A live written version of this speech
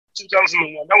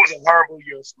2001. That was a horrible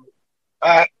year for me.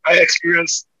 I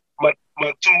experienced my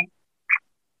two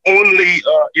only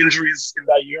injuries in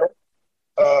that year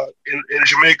in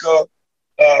Jamaica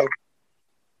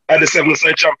at the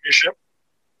seven-side championship.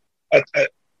 At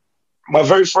my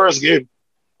very first game,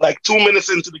 like 2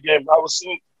 minutes into the game, I was so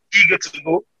eager to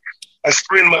go. I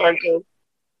sprained my ankle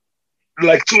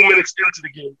like 2 minutes into the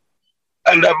game,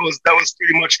 and that was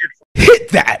pretty much it. Hit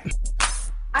that!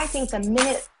 I think the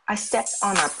minute I stepped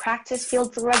on a practice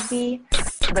field for rugby,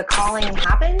 the calling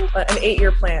happened. An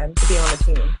 8-year plan to be on the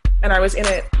team, and I was in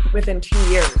it within 2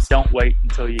 years. Don't wait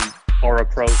until you are a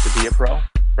pro to be a pro.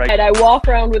 Right. And I walk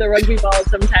around with a rugby ball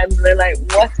sometimes and they're like,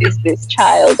 what is this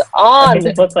child on?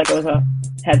 It looked like it was a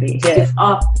heavy hit. It's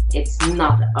up. It's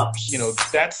not an option. You know,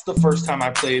 that's the first time I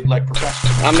played like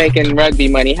professional. I'm making rugby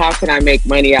money. How can I make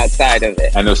money outside of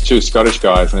it? And there was two Scottish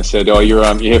guys and they said, you're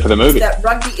here for the movie. That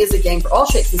rugby is a game for all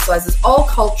shapes and sizes, all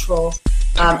cultural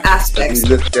aspects. He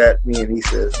looked at me and he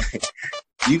says,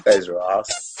 you guys are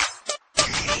awesome.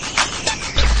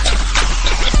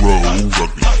 Grow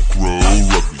rugby, grow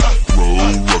rugby, grow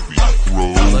rugby,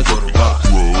 grow rugby, grow rugby.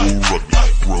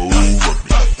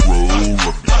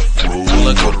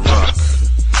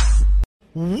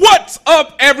 What's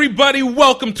up, everybody?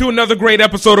 Welcome to another great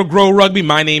episode of Grow Rugby.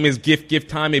 My name is Gift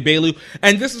Time Ebelu,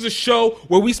 and this is a show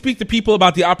where we speak to people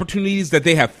about the opportunities that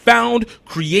they have found,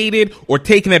 created, or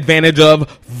taken advantage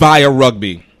of via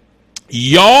rugby.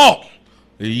 Y'all!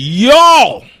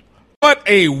 What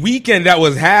a weekend that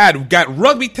was had. We got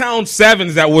Rugby Town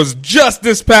Sevens that was just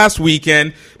this past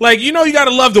weekend. Like, you know, you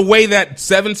gotta love the way that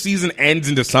seven season ends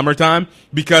into summertime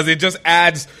because it just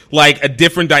adds like a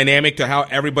different dynamic to how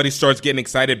everybody starts getting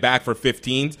excited back for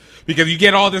 15s because you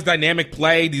get all this dynamic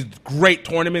play, these great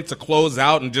tournaments to close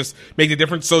out and just make the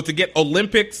difference. So to get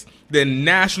Olympics, then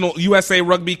National USA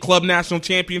Rugby Club National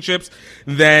Championships,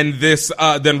 then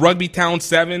Rugby Town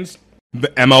Sevens, the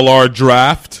MLR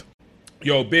draft.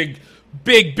 Yo, big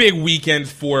weekend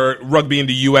for rugby in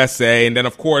the USA. And then,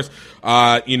 of course,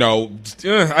 I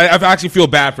actually feel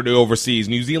bad for the overseas.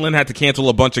 New Zealand had to cancel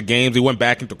a bunch of games. They went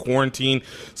back into quarantine.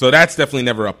 So that's definitely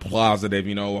never a positive,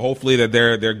 you know. Hopefully that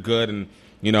they're good and,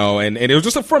 you know, and it was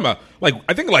just from I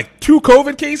think 2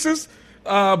 COVID cases.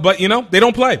 But, you know, they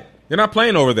don't play. They're not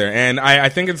playing over there. And I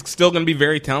think it's still going to be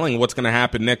very telling what's going to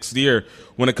happen next year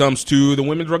when it comes to the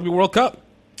Women's Rugby World Cup.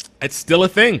 It's still a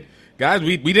thing. Guys,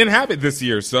 we didn't have it this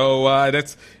year, so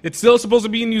it's still supposed to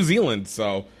be in New Zealand.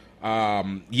 So,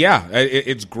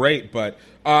 it's great. But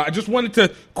I just wanted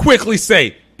to quickly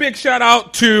say, big shout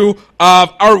out to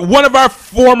one of our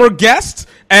former guests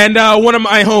and one of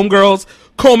my homegirls,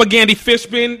 Colma Gandy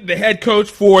Fishbin, the head coach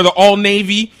for the All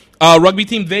Navy rugby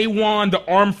team. They won the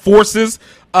Armed Forces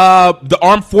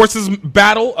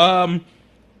battle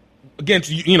against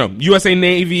USA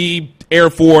Navy, Air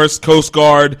Force, Coast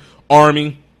Guard,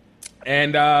 Army.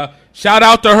 And shout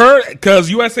out to her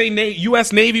because U.S.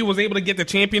 Navy was able to get the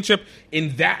championship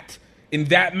in that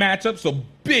matchup. So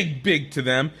big to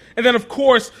them. And then, of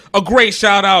course, a great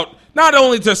shout out not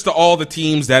only just to all the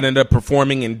teams that end up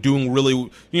performing and doing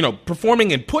really,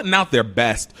 performing and putting out their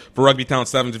best for Rugby Town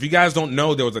Sevens. If you guys don't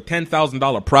know, there was a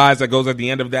 $10,000 prize that goes at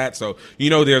the end of that. So,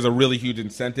 there's a really huge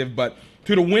incentive. But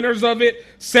to the winners of it,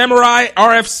 Samurai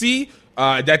RFC.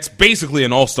 That's basically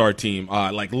an all-star team,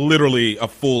 like literally a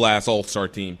full-ass all-star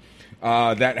team.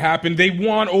 That happened. They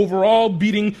won overall,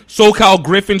 beating SoCal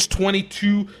Griffins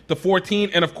 22-14,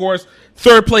 and of course,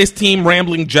 third-place team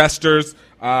Rambling Jesters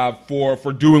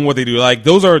for doing what they do. Like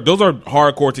those are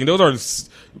hardcore teams. Those are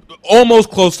almost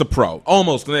close to pro,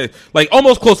 almost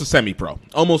close to semi-pro,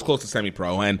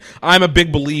 And I'm a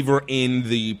big believer in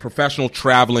the professional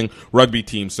traveling rugby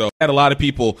team. So I had a lot of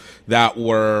people that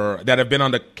have been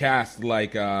on the cast.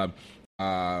 Like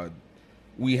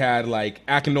we had like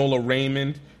Akinola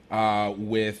Raymond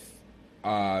with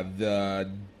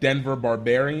the the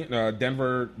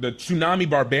Tsunami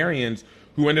Barbarians,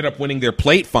 who ended up winning their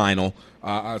plate final.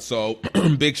 So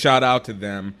big shout out to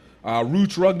them.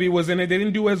 Roots Rugby was in it. They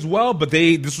didn't do as well, but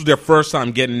this was their first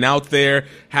time getting out there,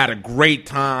 had a great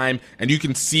time, and you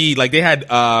can see, like, they had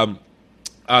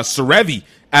Serevi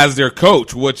as their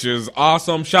coach, which is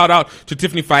awesome. Shout out to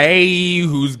Tiffany Faye,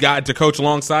 who's got to coach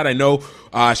alongside. I know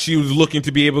she was looking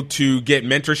to be able to get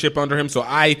mentorship under him, so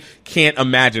I can't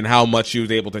imagine how much she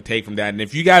was able to take from that. And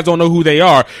if you guys don't know who they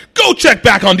are, go check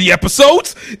back on the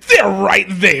episodes. They're right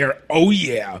there. Oh,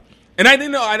 yeah. And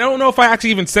I don't know if I actually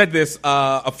even said this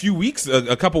a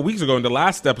couple weeks ago in the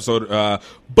last episode,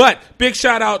 but big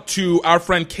shout out to our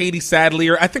friend Katie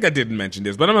Sadlier. I think I didn't mention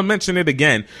this, but I'm going to mention it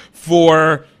again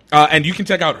and you can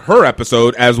check out her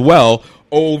episode as well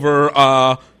over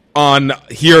on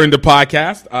here in the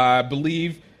podcast. I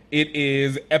believe It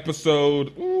is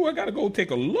episode. Ooh, I gotta go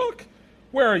take a look.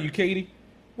 Where are you, Katie?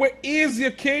 Where is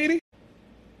you, Katie?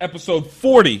 Episode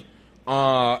 40.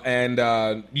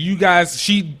 And you guys,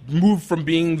 she moved from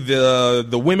being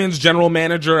the women's general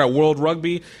manager at World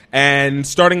Rugby, and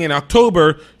starting in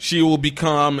October, she will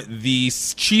become the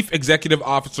chief executive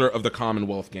officer of the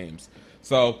Commonwealth Games.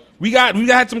 So we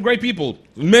had some great people.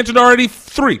 Mentioned already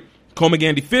 3.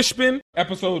 Comagandi Fishman,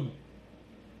 episode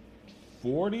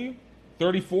 40,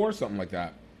 34, something like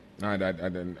that. I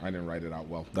didn't write it out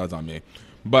well. That was on me.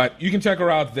 But you can check her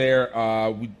out there.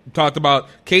 We talked about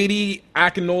Katie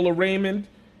Akinola Raymond,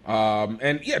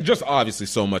 and yeah, just obviously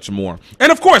so much more.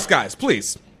 And of course, guys,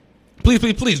 please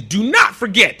do not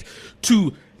forget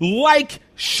to like,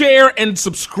 share, and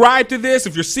subscribe to this.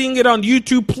 If you're seeing it on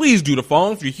YouTube, please do the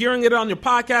following. If you're hearing it on your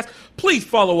podcast, please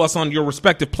follow us on your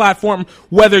respective platform,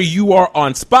 whether you are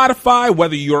on Spotify,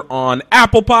 whether you're on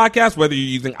Apple Podcasts, whether you're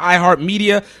using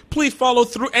iHeartMedia, please follow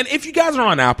through. And if you guys are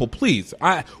on Apple, please,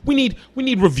 we need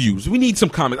reviews. We need some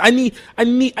comments. I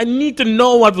need to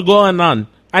know what's going on.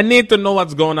 I need to know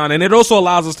what's going on. And it also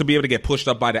allows us to be able to get pushed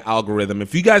up by the algorithm.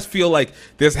 If you guys feel like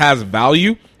this has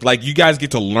value, like you guys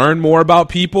get to learn more about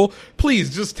people,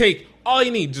 please just take all you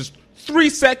need, just 3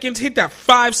 seconds, hit that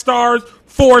 5 stars,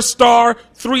 4 star,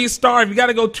 3 star. If you got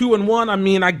to go 2 and 1, I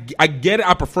mean, I get it.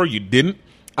 I prefer you didn't.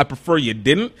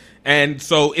 And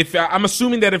so if I'm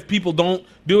assuming that if people don't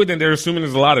do it, then they're assuming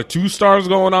there's a lot of 2 stars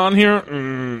going on here.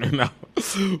 No.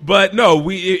 But no,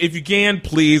 if you can,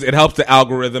 please, it helps the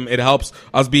algorithm. It helps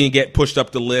us get pushed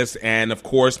up the list. And of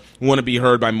course, we want to be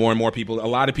heard by more and more people. A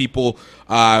lot of people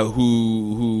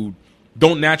who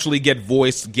don't naturally get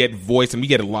voice, and we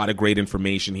get a lot of great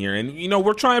information here. And, you know,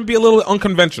 we're trying to be a little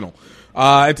unconventional.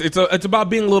 It's about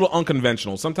being a little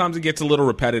unconventional. Sometimes it gets a little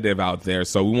repetitive out there,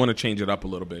 so we want to change it up a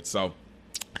little bit. So,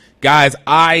 guys,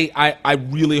 I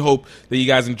really hope that you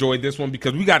guys enjoyed this one,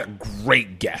 because we got a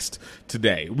great guest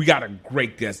today.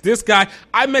 This guy,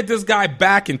 I met this guy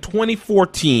back in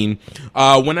 2014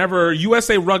 whenever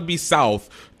USA Rugby South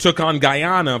took on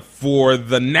Guyana for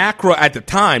the NACRA at the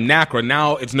time. NACRA,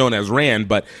 now it's known as RAN,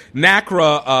 but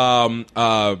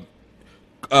NACRA,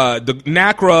 the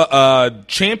NACRA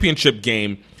championship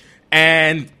game,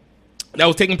 and that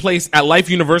was taking place at Life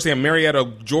University in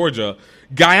Marietta, Georgia.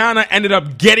 Guyana ended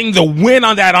up getting the win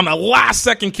on that on the last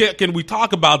second kick, and we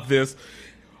talk about this.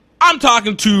 I'm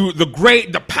talking to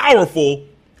the powerful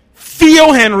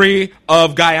Theo Henry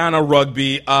of Guyana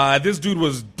Rugby. This dude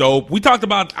was dope. We talked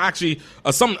about actually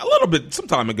some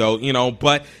time ago, you know,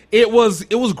 but it was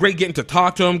great getting to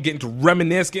talk to him, getting to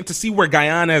reminisce, getting to see where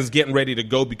Guyana is getting ready to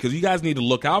go, because you guys need to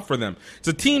look out for them. It's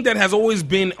a team that has always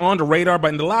been on the radar, but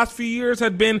in the last few years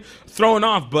had been thrown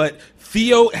off. But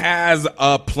Theo has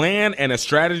a plan and a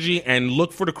strategy, and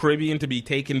look for the Caribbean to be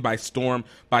taken by storm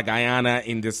by Guyana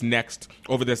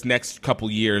over this next couple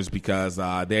years, because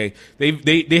they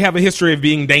have a history of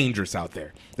being dangerous out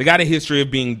there. They got a history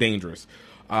of being dangerous.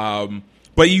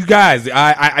 But you guys,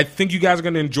 I think you guys are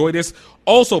going to enjoy this.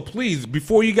 Also, please,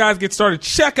 before you guys get started,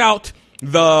 check out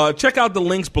the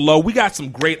links below. We got some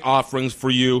great offerings for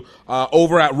you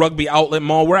over at Rugby Outlet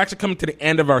Mall. We're actually coming to the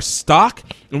end of our stock,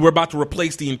 and we're about to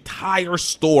replace the entire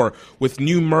store with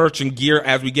new merch and gear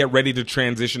as we get ready to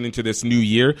transition into this new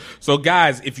year. So,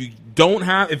 guys, if you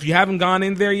haven't gone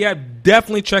in there yet,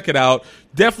 definitely check it out.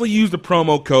 Definitely use the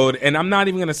promo code, and I'm not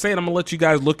even going to say it. I'm going to let you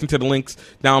guys look into the links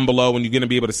down below, and you're going to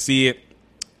be able to see it.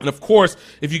 And of course,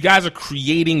 if you guys are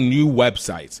creating new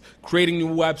websites,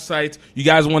 you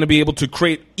guys want to be able to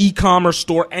create e-commerce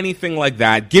store, anything like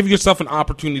that, give yourself an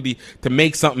opportunity to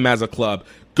make something as a club.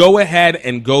 Go ahead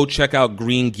and go check out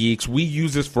Green Geeks. We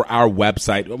use this for our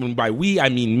website. And by we, I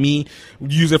mean me.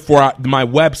 Use it for my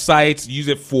websites, use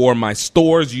it for my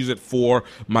stores, use it for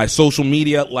my social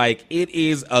media. Like, it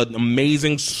is an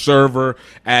amazing server.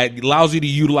 It allows you to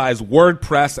utilize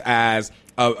WordPress as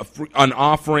an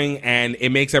offering, and it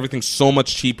makes everything so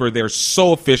much cheaper. They're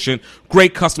so efficient,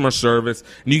 great customer service,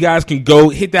 and you guys can go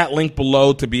hit that link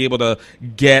below to be able to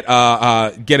get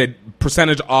a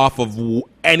percentage off of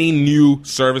any new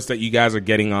service that you guys are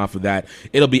getting off of that.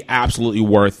 It'll be absolutely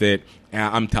worth it.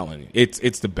 I'm telling you,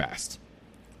 it's the best.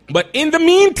 But in the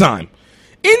meantime,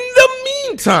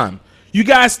 you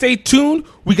guys stay tuned.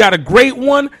 We got a great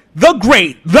one. The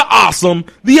great, the awesome,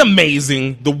 the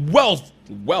amazing, the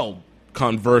well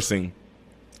conversing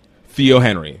Theo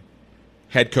Henry,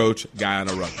 head coach,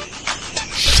 Guyana Rugby.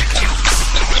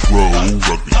 Grow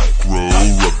rugby, grow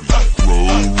rugby, grow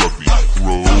rugby,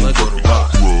 grow rugby,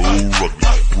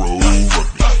 grow rugby.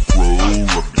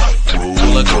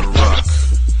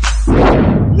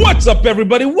 What's up,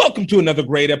 everybody? Welcome to another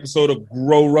great episode of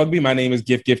Grow Rugby. My name is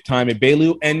Gift Time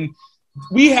Ebelu, and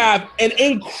we have an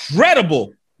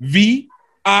incredible VIP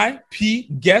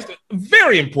guest,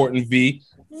 very important V,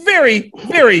 very,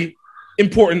 very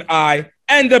important I,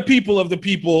 and the people of the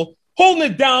people, holding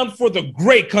it down for the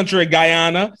great country of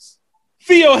Guyana,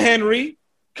 Theo Henry.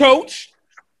 Coach,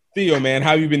 Theo, man,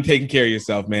 how have you been taking care of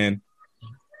yourself, man?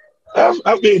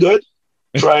 I've been good,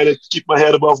 trying to keep my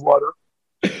head above water.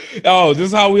 Oh, this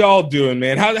is how we all doing,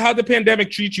 man. How'd the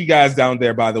pandemic treat you guys down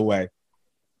there, by the way?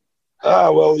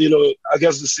 Well, I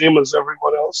guess the same as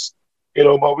everyone else,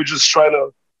 but we're just trying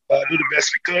to do the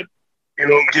best we could,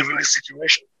 given the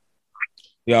situation.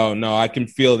 Yo, no, I can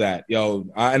feel that.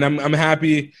 And I'm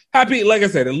happy. Like I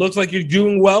said, it looks like you're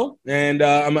doing well, and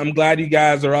I'm glad you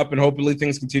guys are up, and hopefully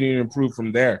things continue to improve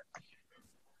from there.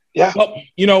 Yeah. Well,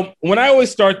 when I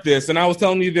always start this, and I was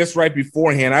telling you this right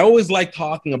beforehand, I always like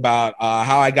talking about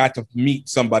how I got to meet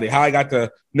somebody, how I got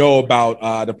to know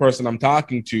about the person I'm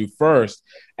talking to first.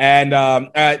 And,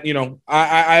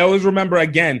 I always remember,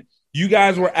 again, you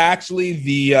guys were actually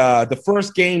the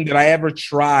first game that I ever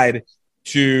tried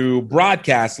to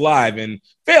broadcast live and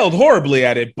failed horribly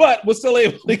at it, but was still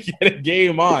able to get a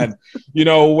game on.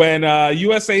 When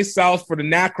USA South for the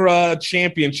NACRA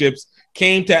championships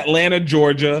came to Atlanta,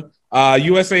 Georgia,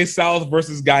 USA South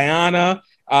versus Guyana,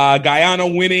 Guyana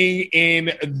winning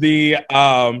in the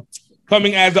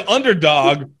coming as the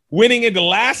underdog, winning in the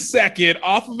last second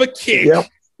off of a kick. Yep.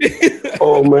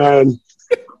 Oh man,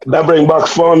 that brings back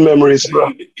fond memories,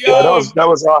 bro. Yeah, that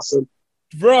was awesome.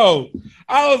 Bro,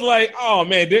 I was like, oh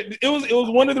man, it was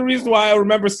one of the reasons why I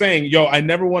remember saying, I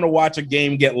never want to watch a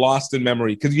game get lost in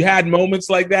memory, because you had moments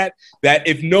like that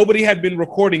if nobody had been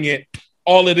recording it,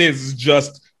 all it is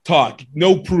just talk,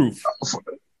 no proof.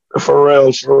 For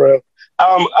real.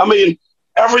 I mean,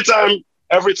 every time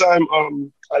I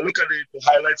look at the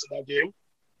highlights of that game,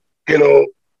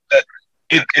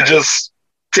 it just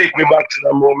take me back to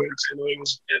that moment.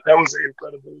 That was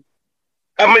incredible.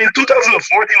 I mean,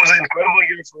 2014 was an incredible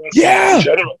year for us in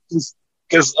general,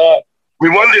 because we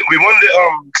won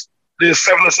the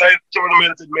 7-a-side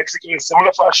tournament in Mexico in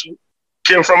similar fashion,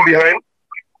 came from behind,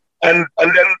 and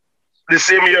then the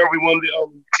same year we won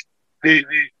the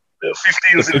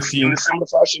 15s in the similar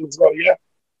fashion as well. Yeah,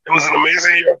 it was an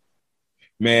amazing year,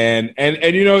 man. And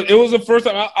it was the first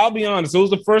time. I'll be honest, it was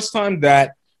the first time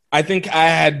that I think I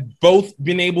had both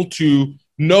been able to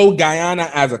know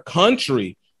Guyana as a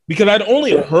country, because I'd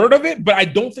only heard of it, but I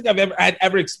don't think I've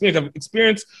ever experienced. I've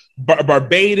experienced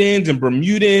Barbadians and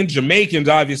Bermudans, Jamaicans,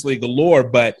 obviously galore,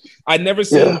 but I'd never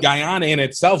seen Guyana in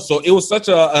itself. So it was such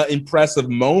a impressive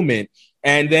moment.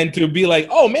 And then to be like,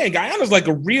 oh man, Guyana's like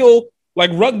a real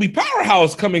rugby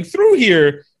powerhouse coming through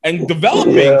here and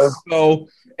developing. Yeah. So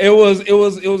it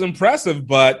was impressive,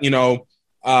 but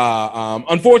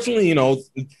unfortunately,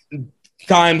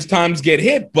 times get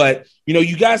hit, but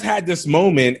you guys had this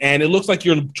moment, and it looks like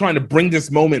you're trying to bring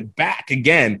this moment back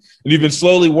again, and you've been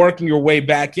slowly working your way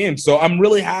back in. So I'm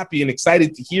really happy and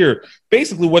excited to hear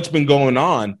basically what's been going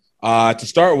on to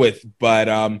start with. But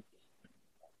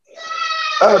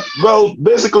well,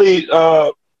 basically,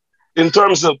 in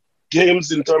terms of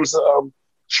games, in terms of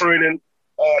training,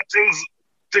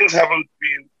 things haven't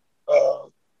been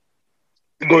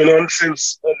going on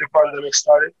since the pandemic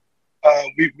started.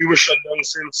 We were shut down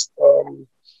since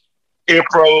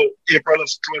April of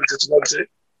 2020,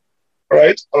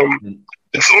 right?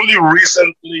 It's only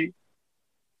recently,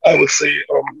 I would say,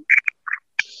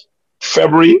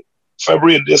 February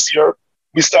of this year,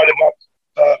 we started back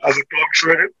as a club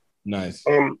training. Nice.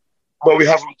 But we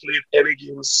haven't played any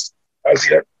games as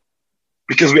yet,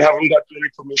 because we haven't got any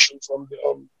permission from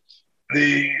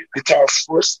the task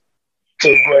force to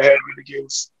go ahead with the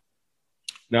games.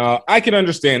 No, I can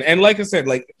understand. And like I said,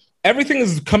 everything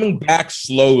is coming back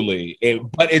slowly,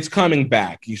 but it's coming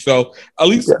back. So at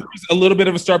least there's a little bit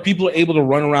of a start. People are able to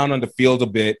run around on the field a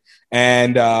bit.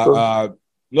 And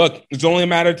look, it's only a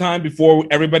matter of time before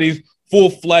everybody's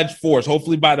full-fledged force.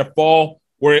 Hopefully by the fall,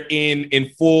 we're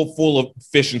in full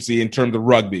efficiency in terms of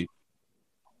rugby.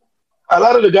 A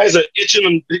lot of the guys are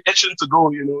itching to go,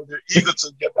 They're eager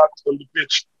to get back on the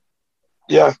pitch.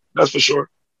 Yeah, that's for sure.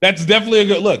 That's definitely a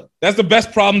good look. That's the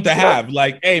best problem to have.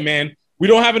 Hey, man, we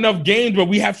don't have enough games, but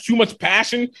we have too much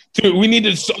passion. We need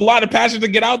a lot of passion to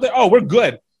get out there. Oh, we're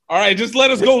good. All right, just let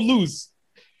us go loose.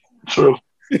 True.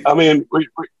 I mean,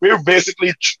 we're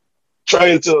basically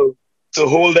trying to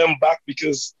hold them back,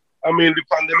 because, I mean, the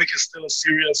pandemic is still a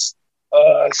serious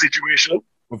situation.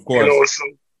 Of course. So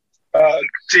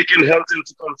taking health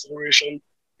into consideration,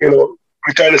 we're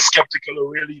kind of skeptical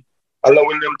of really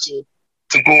allowing them to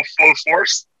go full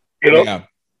force, Yeah.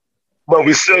 But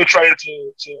we're still trying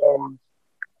to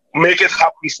make it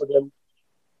happen for them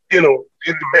in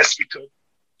the best we could.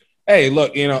 Hey,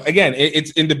 look, again,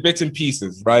 it's in the bits and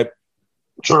pieces, right?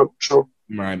 True.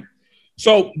 Right.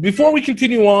 So before we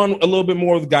continue on a little bit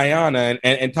more with Guyana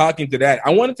and talking to that,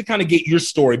 I wanted to kind of get your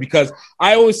story, because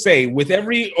I always say with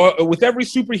every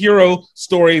superhero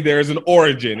story, there's an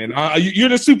origin, and you're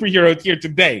the superhero here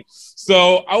today.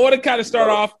 So I want to kind of start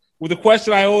off with a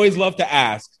question I always love to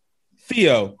ask.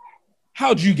 Theo,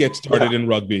 how'd you get started in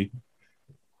rugby?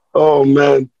 Oh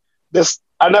man,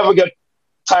 I never get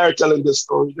tired telling this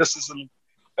story.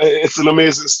 It's an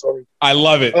amazing story. I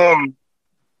love it.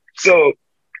 So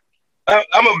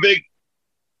I'm a big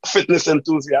fitness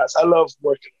enthusiast. I love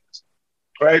working out,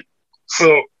 right? So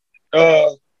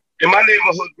in my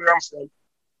neighborhood where I'm from,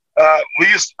 I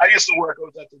used to work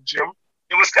out at the gym.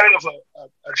 It was kind of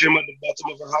a gym at the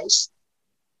bottom of a house,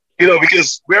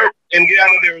 because we're in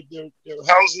Guyana. There are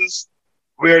houses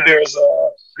where there's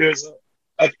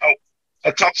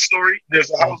a top story.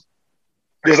 There's a house.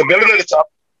 There's a building at the top,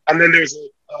 and then there's an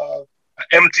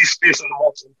empty space at the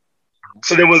bottom.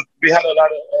 So we had a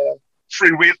lot of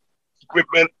free weight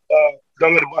equipment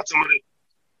down at the bottom of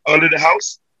under the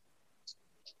house.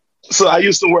 So I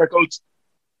used to work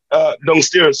out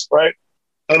downstairs, right?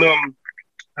 And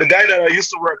the guy that I used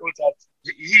to work with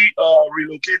he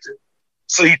relocated,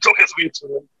 so he took his weights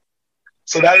with him.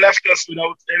 So that left us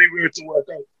without anywhere to work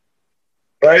out,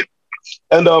 right?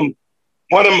 And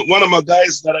one of my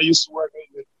guys that I used to work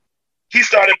with, he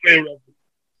started playing rugby,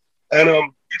 and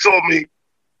he told me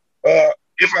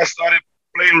if I started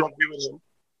playing rugby with him,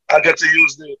 I get to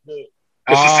use the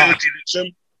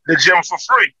facility, the gym for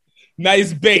free.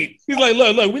 Nice bait. He's like,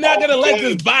 look, we're not gonna let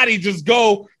this body just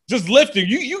go just lifting.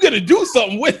 You gotta do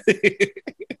something with it.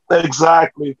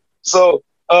 Exactly. So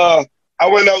I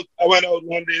went out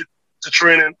one day to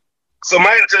training. So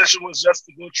my intention was just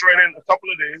to go training a couple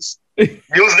of days,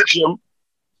 use the gym,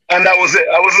 and that was it.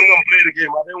 I wasn't gonna play the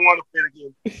game. I didn't want to play the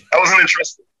game. I wasn't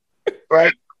interested.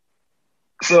 Right?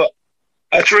 So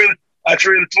I trained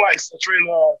twice. I trained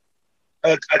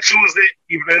a Tuesday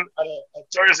evening and a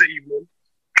Thursday evening.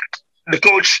 The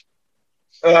coach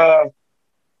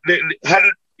they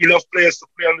hadn't enough players to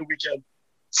play on the weekend,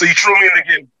 so he threw me in the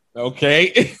game.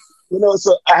 Okay.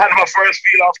 So I had my first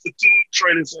feel after 2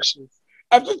 training sessions.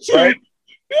 After 2? Right?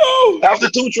 No. After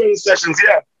 2 training sessions,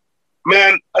 yeah.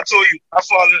 Man, I told you, I'm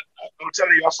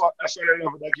telling you, I fell in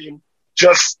love with that game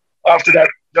just after that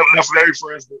very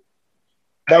first day.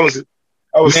 That was it.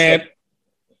 Man.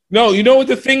 No, you know what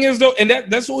the thing is, though? And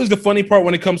that's always the funny part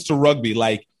when it comes to rugby.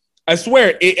 Like, I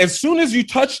swear, as soon as you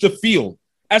touch the field,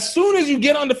 as soon as you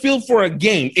get on the field for a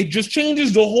game, it just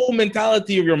changes the whole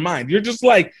mentality of your mind. You're just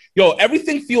like, yo,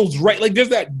 everything feels right. Like, there's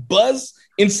that buzz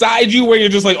inside you where you're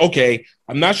just like, okay,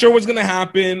 I'm not sure what's gonna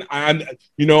happen. I'm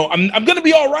gonna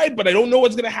be all right, but I don't know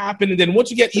what's gonna happen. And then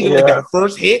once you get either like that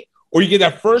first hit or you get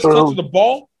that first touch of the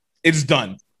ball, it's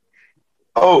done.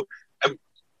 Oh,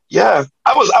 yeah.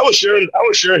 I was sharing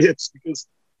hits because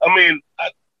I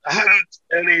hadn't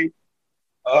any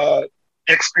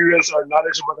experience or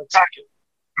knowledge about attacking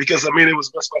because it was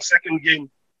just my second game,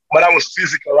 but I was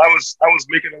physical. I was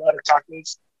making a lot of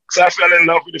tackles, so I fell in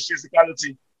love with the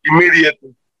physicality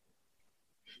immediately.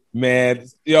 Man,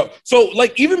 so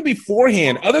like even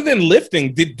beforehand, other than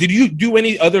lifting, did you do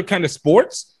any other kind of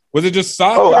sports? Was it just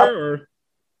soccer or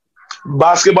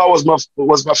basketball? Was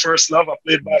my first love. I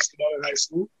played basketball in high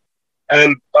school,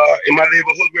 and in my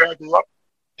neighborhood where I grew up,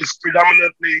 it's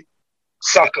predominantly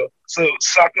soccer. So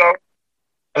soccer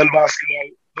and basketball,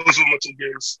 those were my 2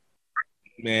 games.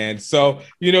 Man, so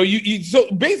you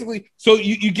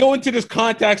go into this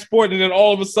contact sport, and then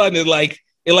all of a sudden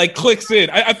it clicks in.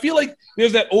 I feel like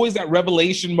there's always that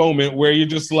revelation moment where you're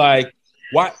just like,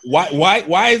 why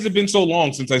has it been so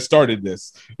long since I started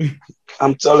this?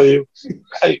 I'm telling you,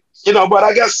 but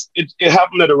I guess it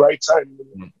happened at the right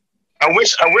time. I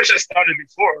wish I started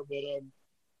before, but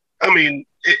it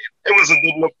was a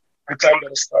good time that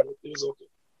I started. It was okay.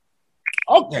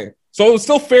 Okay, so it was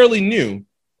still fairly new.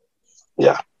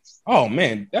 Yeah. Oh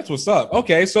man, that's what's up.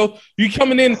 Okay, so you're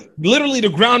coming in literally the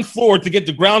ground floor to get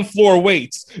the ground floor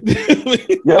weights.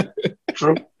 Yeah,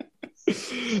 true.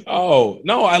 Oh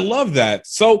no, I love that.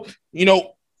 So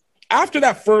after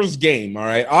that first game, all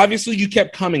right, obviously you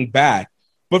kept coming back,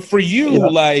 but for you,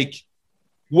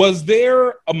 was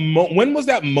there when was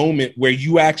that moment where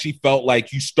you actually felt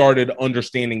like you started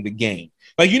understanding the game?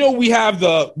 Like,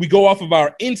 we go off of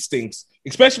our instincts,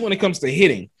 especially when it comes to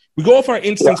hitting. We go off our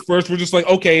instincts first. We're just like,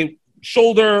 okay,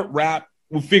 shoulder, wrap,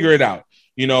 we'll figure it out.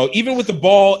 Even with the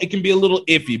ball, it can be a little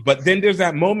iffy. But then there's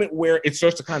that moment where it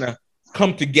starts to kind of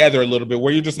come together a little bit,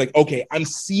 where you're just like, okay, I'm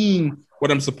seeing what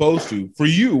I'm supposed to. For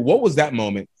you, what was that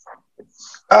moment?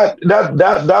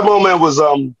 That moment was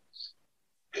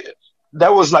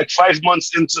that was like 5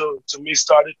 months into to me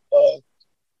starting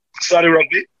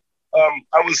rugby.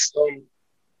 I was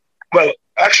well,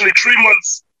 actually 3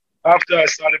 months after I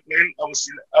started playing,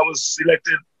 I was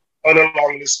selected on a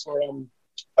long list for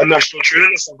a national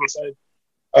training, a seven-side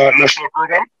national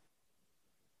program,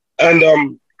 and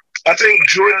I think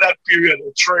during that period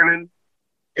of training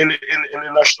in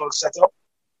the national setup,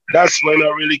 that's when I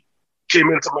really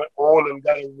came into my own and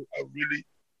got a really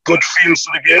good feel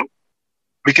for the game.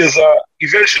 Because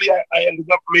eventually I ended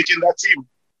up making that team.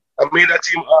 I made that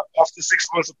team after 6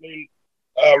 months of playing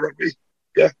rugby.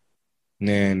 Yeah.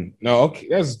 Man, no, okay,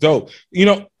 that's dope. You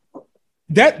know,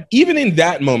 that even in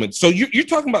that moment, so you're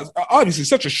talking about obviously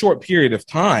such a short period of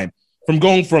time from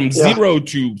going from 0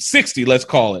 to 60, let's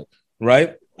call it,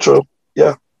 right? True.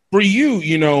 Yeah. For you,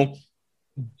 you know,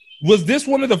 was this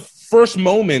one of the first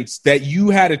moments that you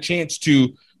had a chance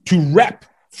to rep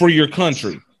for your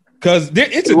country? Because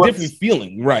it's a different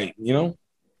feeling, right? You know,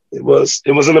 it was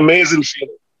an amazing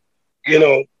feeling. You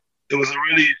know, it was a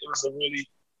really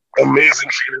amazing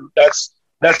feeling.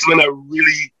 That's when I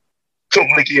really took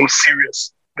the game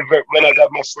serious. When I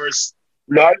got my first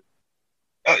nod,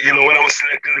 you know, when I was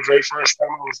selected the very first time,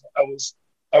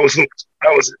 I was hooked.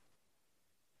 That was it.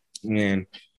 Man,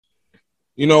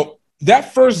 you know,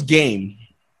 that first game,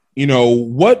 you know,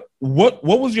 what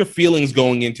was your feelings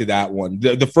going into that one?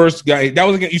 The first guy that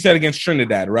was against, you said against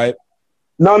Trinidad, right?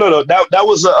 No. That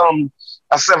was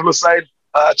a seven-side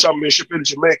championship in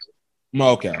Jamaica.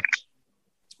 Okay,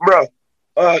 bro.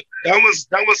 That was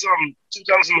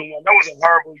 2001. That was a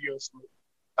horrible year for me.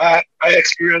 I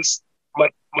experienced my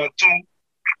two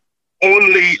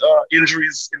only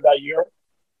injuries in that year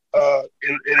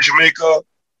in Jamaica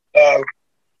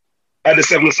at the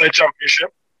seven-side championship.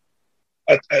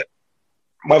 At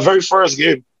my very first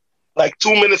game, like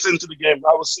 2 minutes into the game,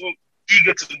 I was so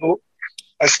eager to go.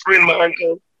 I sprained my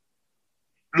ankle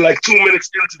like 2 minutes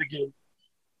into the game,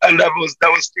 and that was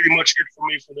pretty much it for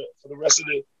me for the rest of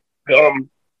the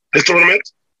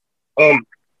tournament. And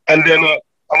then I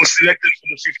was selected for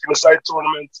the 15-a-side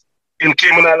tournament in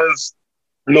Cayman Islands,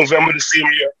 November the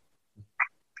same year.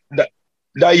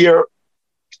 That year,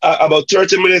 about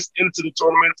 30 minutes into the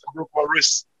tournament, I broke my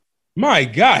wrist. My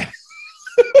God.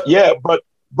 Yeah, but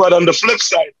on the flip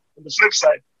side,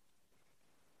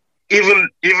 even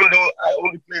though I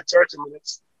only played 30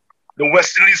 minutes, the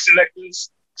West Indies selectors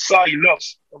saw enough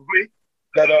of me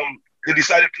that they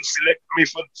decided to select me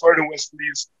for the West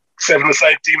Indies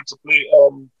seven-a-side team to play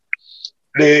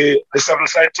the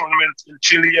seven-a-side tournament in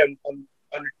Chile and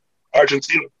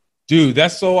Argentina. Dude,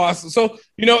 that's so awesome. So,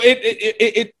 you know,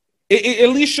 it at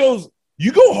least shows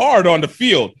you go hard on the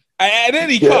field at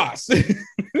any cost.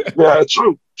 Yeah,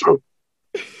 true.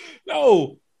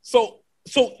 No, so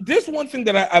this one thing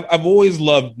that I've always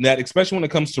loved, Ned, especially when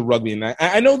it comes to rugby, and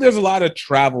I know there's a lot of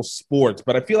travel sports,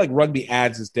 but I feel like rugby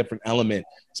adds this different element,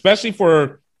 especially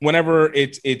for whenever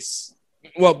it's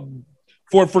well,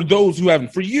 for those who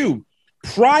haven't. For you,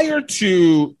 prior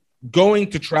to going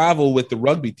to travel with the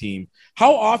rugby team,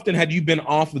 how often had you been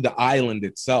off of the island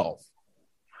itself?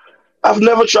 I've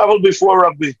never traveled before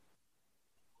rugby.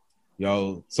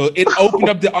 Yo, so it opened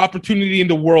up the opportunity in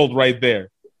the world right there.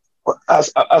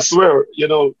 I swear, you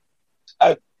know,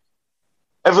 if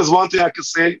there's one thing I could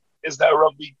say is that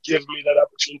rugby gave me that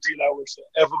opportunity, and I will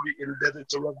forever be indebted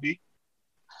to rugby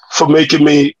for making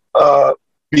me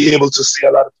be able to see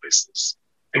a lot of places.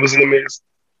 It was amazing.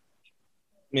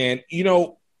 Man, you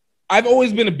know, I've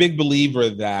always been a big believer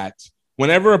that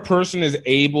whenever a person is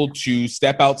able to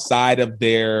step outside of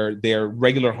their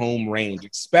regular home range,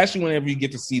 especially whenever you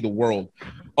get to see the world,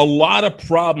 a lot of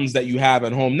problems that you have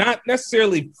at home, not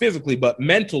necessarily physically, but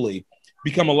mentally,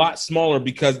 become a lot smaller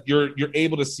because you're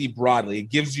able to see broadly. It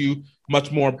gives you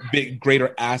much more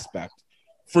greater aspect.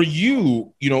 For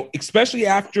you, you know, especially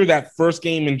after that first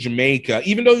game in Jamaica,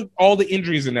 even though all the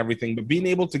injuries and everything, but being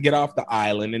able to get off the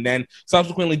island and then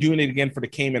subsequently doing it again for the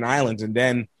Cayman Islands and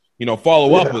then, you know,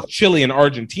 follow up with Chile and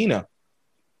Argentina.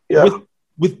 Yeah.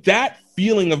 With that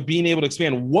feeling of being able to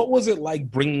expand, what was it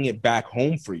like bringing it back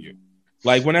home for you?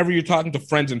 Like whenever you're talking to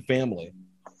friends and family?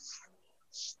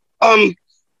 You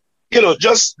know,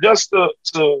 just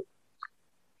to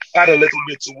add a little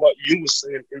bit to what you were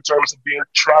saying in terms of being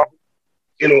traveled,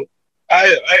 you know,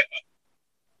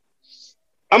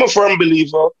 I'm a firm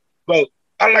believer, but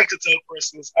I like to tell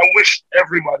persons, I wish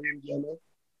everybody in Ghana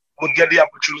would get the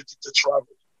opportunity to travel,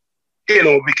 you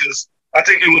know, because I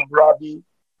think it would broaden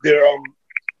their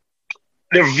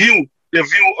view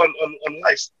on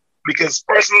life, because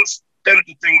persons tend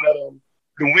to think that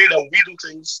the way that we do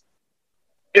things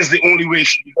is the only way it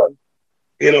should be done,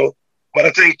 you know. But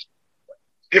I think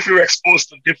if you're exposed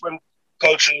to different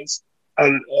cultures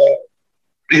and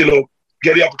get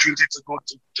the opportunity to go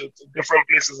to different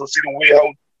places and see the way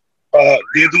how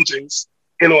they do things,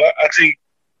 I think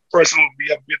person would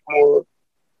be a bit more,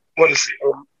 what to say,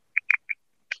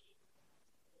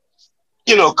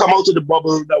 come out of the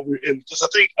bubble that we're in. Because I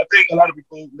think a lot of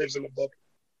people live in a bubble,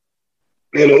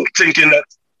 thinking that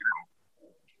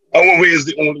our way is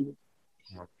the only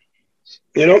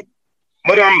way.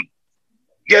 But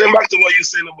getting back to what you're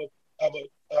saying about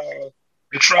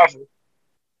the travel,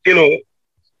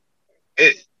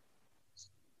 it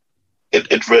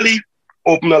really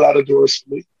opened a lot of doors for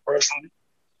me personally.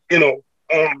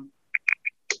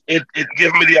 It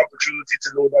gave me the opportunity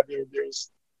to know that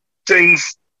there's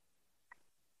things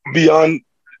beyond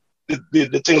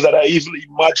the things that I even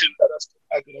imagined that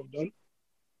I could have done,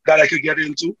 that I could get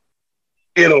into,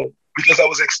 because I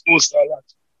was exposed to a lot.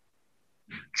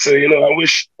 So, I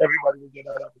wish everybody would get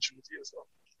that opportunity as well.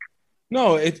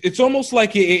 No, it's almost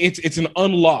like it's an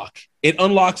unlock. It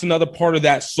unlocks another part of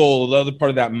that soul, another part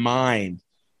of that mind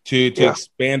to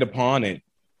expand upon it.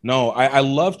 No, I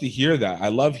love to hear that. I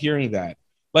love hearing that.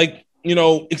 Like,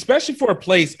 especially for a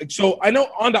place. So I know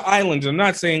on the islands, I'm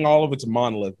not saying all of it's a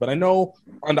monolith, but I know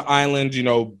on the islands,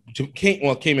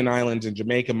 Cayman Islands and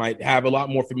Jamaica might have a lot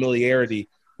more familiarity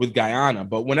with Guyana.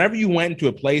 But whenever you went to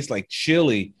a place like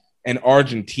Chile and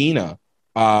Argentina,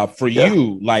 for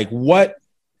you, like what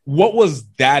was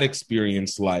that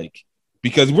experience like?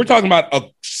 Because we're talking about a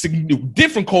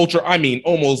different culture. I mean,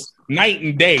 almost night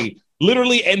and day,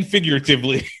 literally and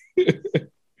figuratively.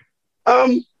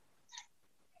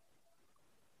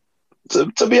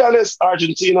 To be honest,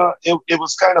 Argentina, it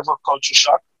was kind of a culture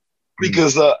shock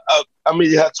because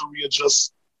you had to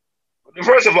readjust.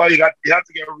 First of all, you had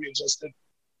to get readjusted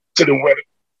to the weather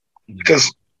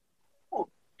because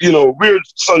we're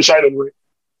sunshine and rain.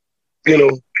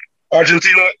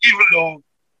 Argentina, even though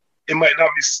it might not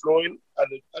be snowing at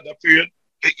that period,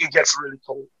 it gets really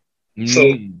cold. So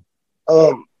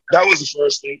that was the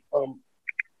first thing.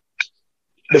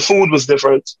 The food was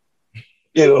different.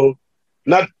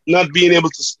 Not being able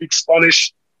to speak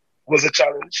Spanish was a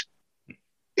challenge.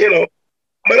 But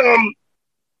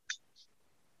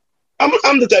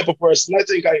I'm the type of person, I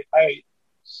think I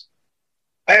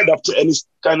adapt to any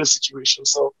kind of situation.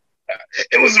 So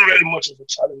it wasn't really much of a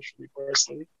challenge for me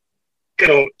personally.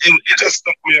 It just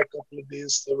took me a couple of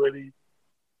days to really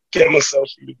get myself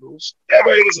through the grooves. Yeah,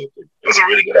 but it was okay. It was a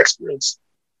really good experience.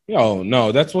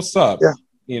 No, that's what's up. Yeah.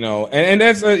 And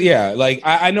that's like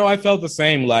I know I felt the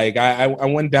same. Like I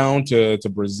went down to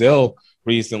Brazil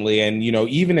recently, and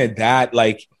even at that,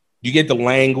 like you get the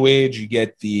language, you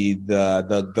get the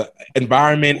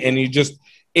environment, and you just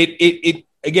it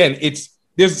again,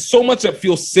 there's so much that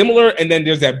feels similar, and then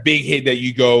there's that big hit that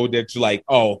you go that you're like,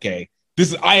 oh, okay,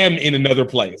 I am in another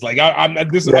place. Like I'm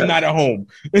not at home.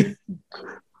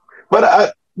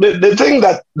 But the thing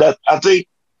that I think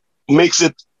makes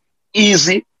it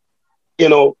easy,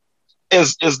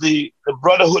 is the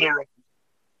brotherhood of rugby,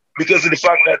 because of the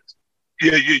fact that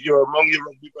you're among your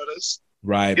rugby brothers.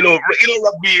 Right.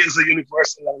 Rugby is a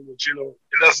universal language. It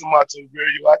doesn't matter where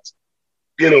you're at.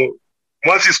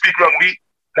 Once you speak rugby,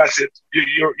 that's it.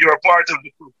 You're a part of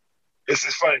the crew. It's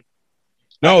fine.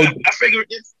 No, I figure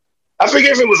if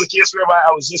it was a case where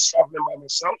I was just traveling by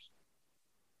myself,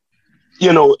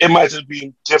 it might have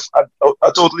been a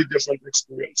totally different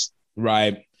experience.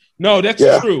 Right. No, that's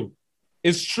true.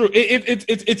 It's true.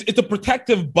 It's a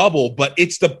protective bubble, but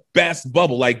it's the best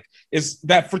bubble. Like it's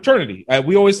that fraternity.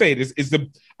 We always say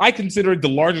I consider it the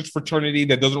largest fraternity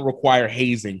that doesn't require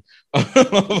hazing.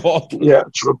 Yeah,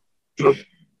 true.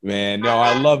 Man, no,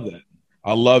 I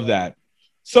love that.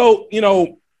 So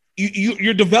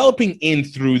you're developing in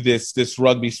through this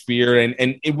rugby sphere,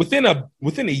 and within a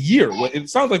year, it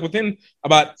sounds like within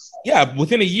a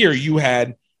year you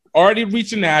had already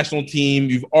reached a national team.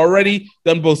 You've already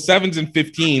done both 7s and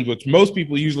 15s, which most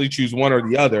people usually choose one or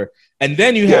the other. And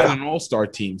then you had an all-star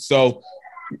team. So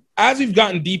as we've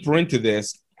gotten deeper into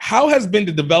this, how has been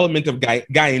the development of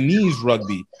Guyanese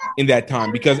rugby in that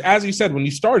time? Because as you said, when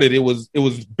you started, it was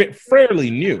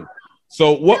fairly new.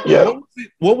 So what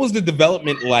was the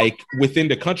development like within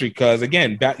the country? Because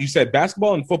again, you said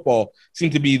basketball and football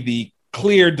seem to be the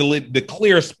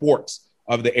clear sports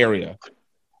of the area.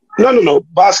 No.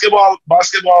 Basketball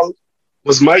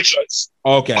was my choice.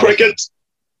 Okay.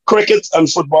 Cricket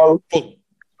and football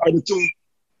are the two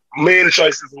main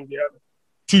choices in Guyana.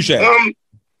 Touche.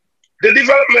 The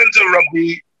development of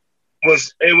rugby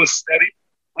was steady.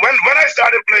 When I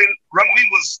started playing, rugby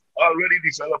was already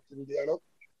developed in Guyana,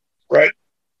 right?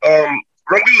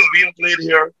 Rugby was being played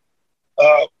here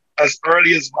as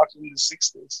early as back in the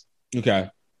 60s. Okay.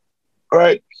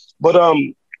 Right. But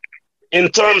in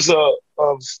terms of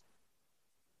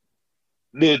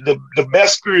the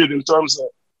best period, in terms of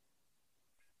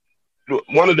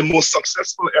one of the most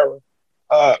successful era,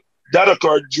 that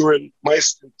occurred during my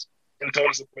stint in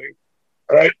terms of playing.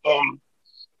 Right.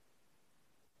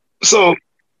 So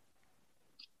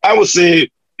I would say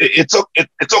it took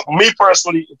me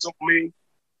personally, it took me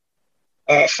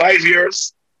 5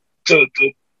 years to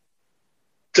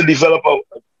develop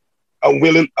a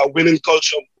winning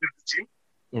culture with the team.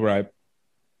 Right.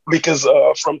 Because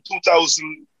from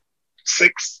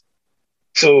 2006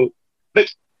 to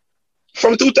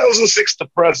from 2006 to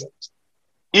present,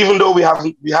 even though we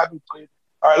haven't played,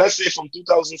 all right, let's say from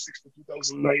 2006 to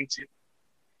 2019,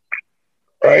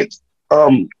 right?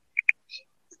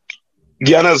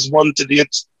 Guyana has won to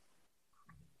date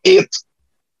 8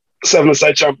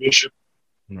 7-a-side championship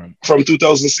from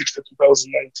 2006 to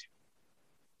 2019.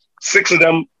 6 of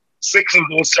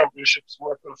those championships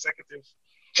were consecutive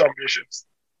championships.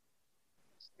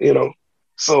 You know,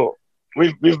 so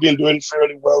we've been doing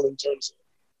fairly well in terms of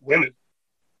winning.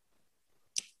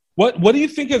 What do you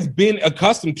think has been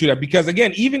accustomed to that? Because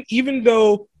again, even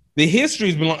though the history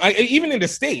has been long, even in the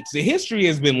States, the history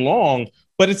has been long,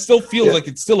 but it still feels like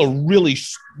it's still a really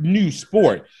new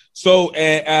sport. So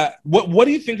what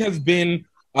do you think has been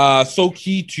so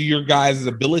key to your guys'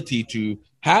 ability to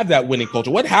have that winning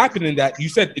culture? What happened in that? You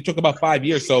said it took about 5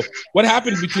 years. So what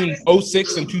happened between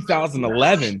 2006 and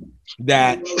 2011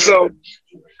 that... So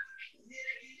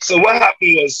what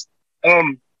happened was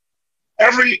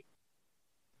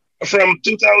from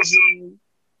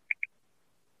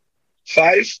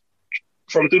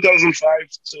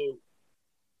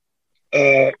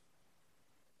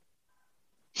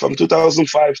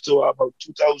to about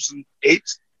 2008,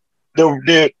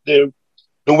 the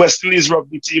West Indies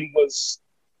rugby team was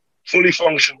fully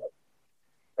functional,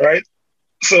 right?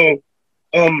 So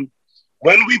when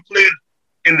we played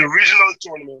in the regional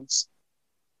tournaments,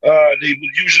 they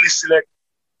would usually select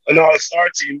an all-star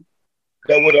team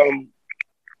that would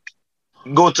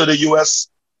go to the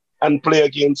US and play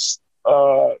against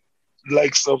the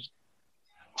likes of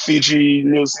Fiji,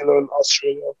 New Zealand,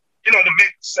 Australia. You know, the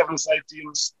big 7-side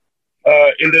teams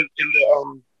in the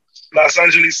Los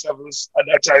Angeles Sevens at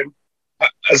that time,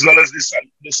 as well as the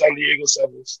San Diego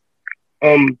Sevens.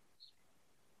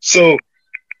 So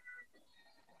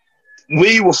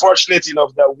we were fortunate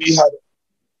enough that we had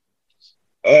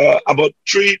about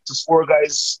 3 to 4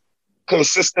 guys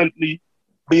consistently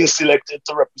being selected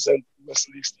to represent the West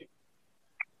Indies team.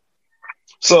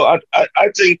 So I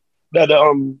think that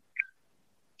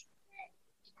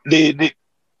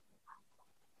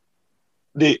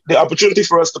the opportunity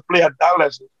for us to play at that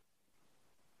level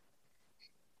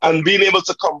and being able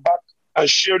to come back and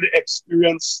share the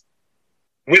experience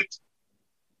with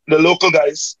the local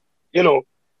guys, you know,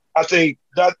 I think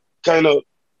that kind of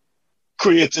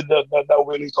created that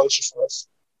winning culture for us.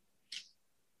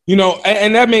 You know,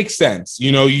 and that makes sense.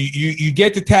 You know, you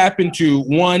get to tap into,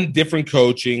 1, different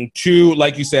coaching, 2,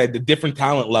 like you said, the different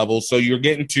talent levels. So you're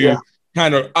getting to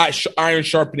kind of iron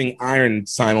sharpening iron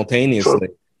simultaneously.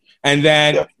 Sure. And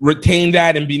then retain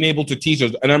that and being able to teach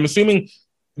us. And I'm assuming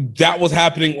that was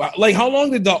happening. Like, how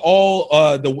long did the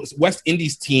West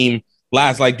Indies team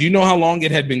last? Like, do you know how long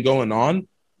it had been going on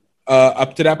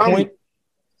up to that point?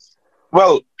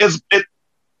 Well,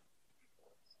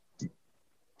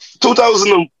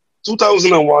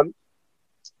 2001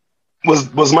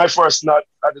 was my first nut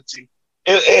at the team.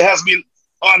 It has been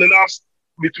on and off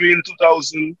between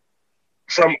 2000,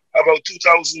 from about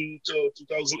 2000 to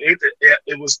 2008.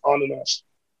 It was on and off.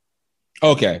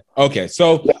 Okay.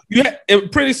 So you had a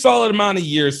pretty solid amount of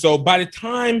years. So by the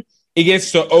time it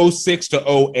gets to 06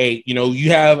 to 08, you know,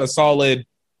 you have a solid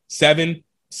 5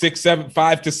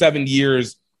 to 7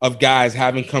 years of guys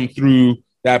having come through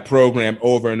that program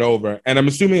over and over. And I'm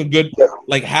assuming a good,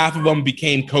 like, half of them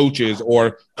became coaches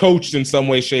or coached in some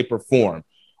way, shape, or form.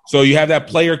 So you have that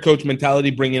player coach mentality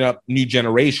bringing up new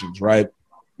generations, right?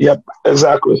 Yep,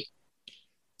 exactly.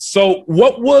 So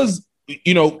what was,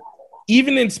 you know,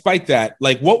 even in spite that,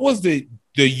 like, what was the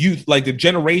youth, like the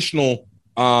generational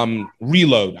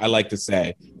reload, I like to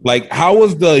say? Like, how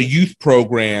was the youth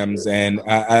programs and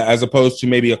as opposed to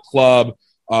maybe a club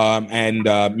and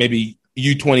maybe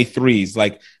U23s?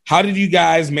 Like, how did you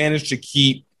guys manage to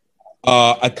keep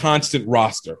a constant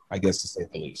roster, I guess, to say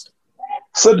the least?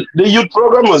 So the youth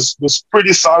program was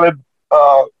pretty solid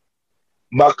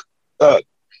back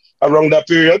around that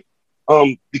period,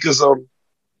 because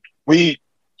we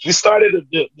started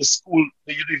the school,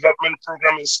 the youth development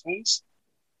program in schools,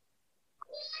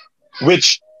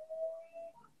 which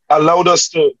allowed us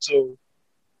to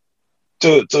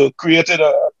create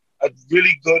a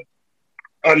really good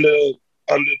under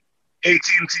 18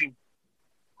 team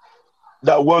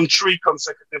that won 3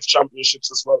 consecutive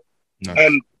championships as well. Nice.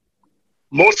 And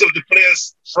most of the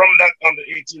players from that under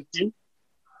 18 team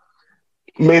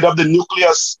made up the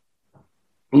nucleus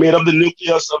of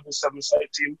the 7-side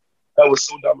team that was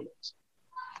so dominant.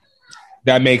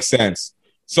 That makes sense.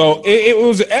 So it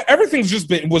was everything's just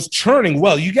was churning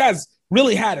well. You guys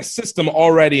really had a system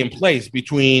already in place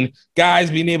between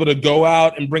guys being able to go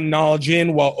out and bring knowledge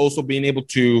in while also being able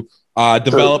to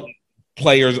develop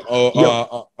players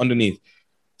underneath.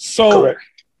 So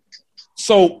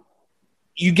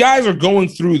you guys are going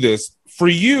through this. For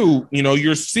you,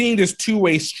 you're seeing this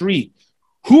two-way street.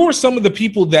 Who are some of the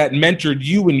people that mentored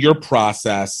you in your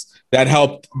process that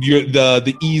helped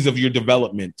the ease of your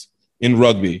development in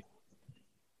rugby?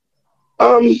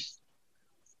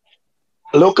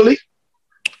 Locally?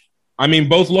 I mean,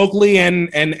 both locally and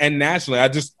nationally.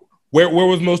 Where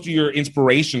was most of your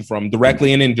inspiration from,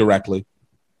 directly and indirectly?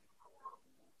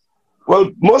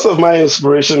 Well, most of my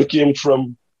inspiration came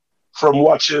from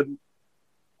watching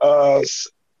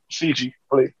Fiji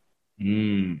play.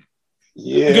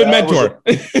 Yeah, good mentor.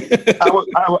 I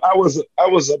was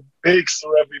a big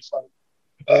Serevi fan.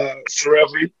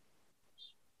 Serevi.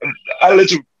 I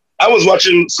was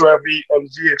watching Serevi on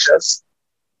VHS.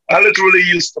 I literally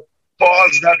used to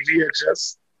pause that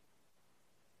VHS,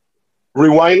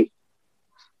 rewind,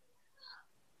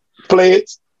 play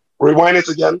it, rewind it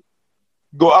again,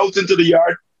 go out into the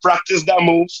yard, practice that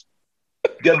move,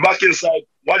 get back inside,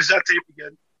 watch that tape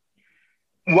again.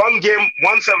 One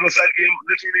 7-side game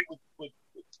literally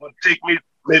would take me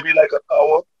maybe like an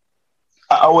hour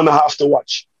and a half to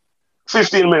watch.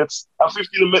 15 minutes. A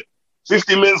 15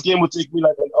 minutes game would take me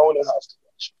like an hour and a half to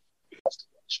watch.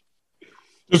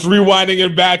 Just rewinding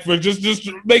it back for just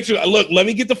to make sure. Look, let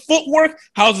me get the footwork.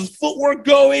 How's his footwork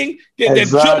going? Get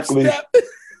exactly. That jump step.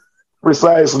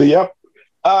 Precisely, yep.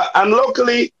 And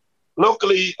locally,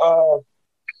 I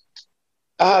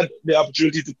had the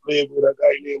opportunity to play with a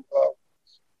guy named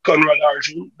Conrad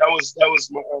Arjun. That was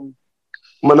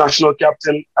my national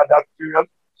captain at that period.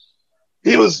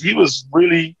 He was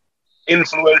really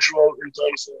influential in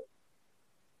terms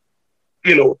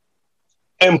of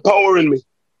empowering me,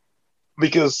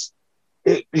 because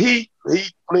he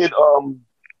played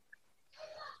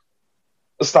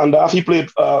standoff. He played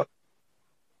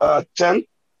 10,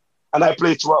 and I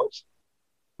played 12.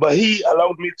 But he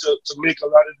allowed me to make a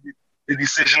lot of the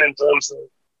decision in terms of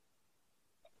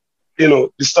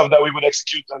the stuff that we would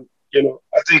execute, and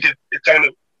I think it kind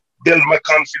of built my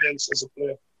confidence as a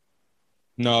player.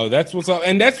 No, that's what's up,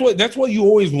 and that's what you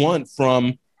always want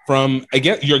from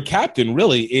again your captain.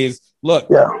 Really is, look,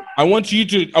 I want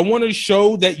to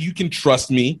show that you can trust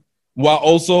me while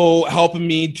also helping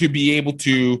me to be able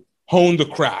to hone the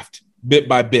craft bit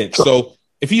by bit. Sure. So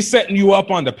if he's setting you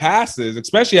up on the passes,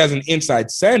 especially as an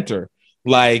inside center,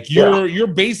 like you're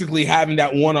basically having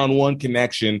that one-on-one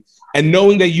connection and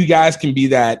knowing that you guys can be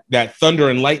that thunder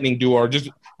and lightning duo, or just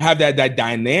have that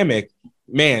dynamic,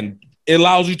 man, it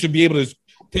allows you to be able to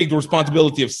take the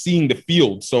responsibility of seeing the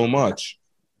field so much.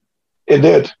 It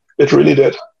did. It really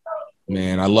did.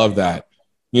 Man, I love that.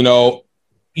 You've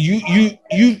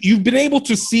been able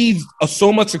to see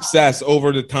so much success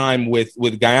over the time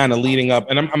with Guyana leading up,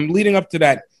 and I'm leading up to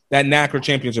that NACRA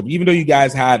championship, even though you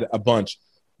guys had a bunch.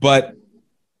 But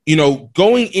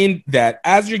going in that,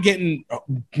 as you're getting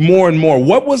more and more,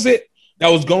 what was it that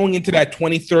was going into that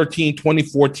 2013,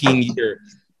 2014 year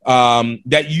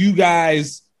that you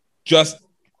guys just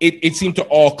it seemed to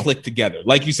all click together?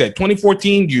 Like you said,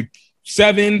 2014, you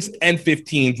 7s and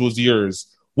 15s was yours.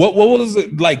 What was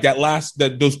it like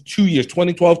those 2 years,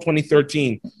 2012,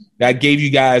 2013, that gave you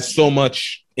guys so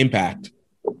much impact?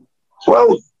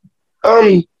 Well,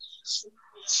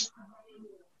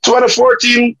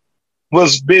 2014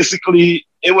 was basically,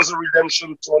 it was a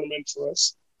redemption tournament for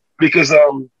us, because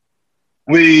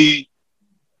we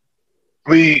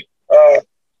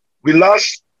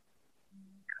lost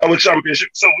our championship.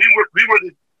 So we were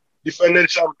the defending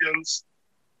champions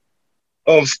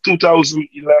of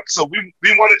 2011. So we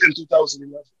won it in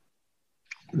 2011.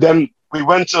 Then we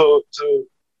went to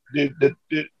the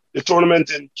tournament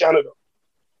in Canada,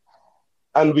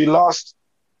 and we lost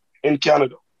in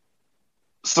Canada.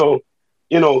 So,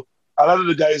 a lot of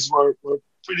the guys were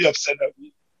pretty upset that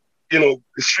we lost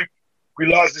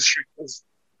the streak, because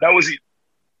that was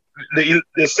the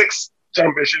 6th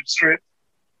championship straight.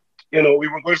 We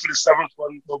were going for the 7th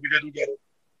one, but we didn't get it.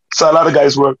 So a lot of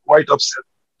guys were quite upset.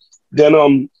 Then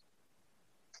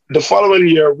the following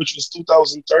year, which was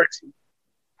 2013,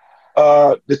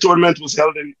 the tournament was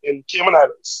held in Cayman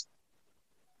Islands.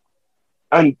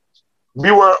 And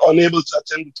we were unable to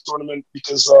attend the tournament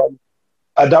because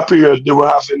at that period they were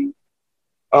having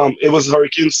it was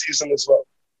hurricane season as well.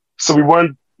 So we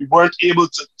weren't able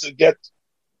to get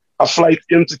a flight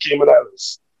into Cayman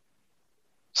Islands.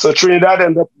 So Trinidad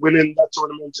ended up winning that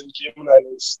tournament in Cayman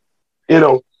Islands.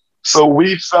 So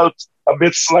we felt a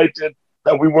bit slighted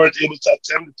that we weren't able to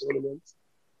attend the tournament.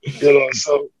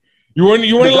 So you weren't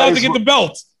allowed to get the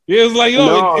belt. It was like,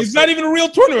 it's not even a real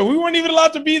tournament. We weren't even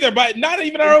allowed to be there, by not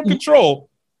even our own control.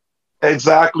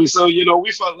 Exactly. So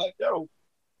we felt like,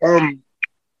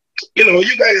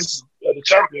 you guys are the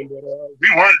champion, but we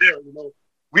weren't there.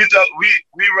 We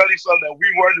really felt that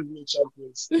we were the real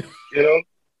champions.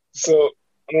 So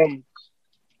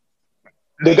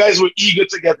the guys were eager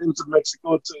to get into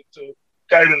Mexico to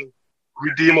kind of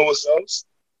redeem ourselves.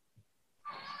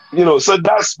 So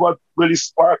that's what really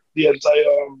sparked the entire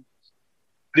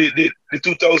the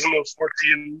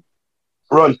 2014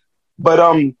 run. But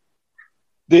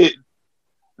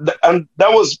and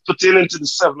that was pertaining to the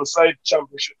 7-a-side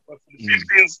championship. But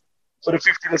for the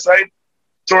 15-a-side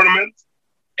tournament,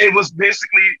 it was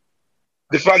basically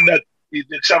the fact that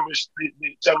the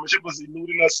championship was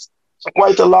eluding us for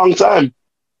quite a long time.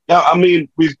 Yeah, I mean,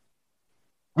 we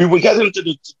were getting to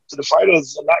the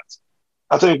finals a lot.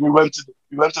 I think we went to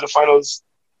the finals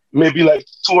maybe like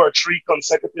 2 or 3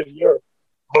 consecutive years,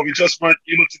 but we just weren't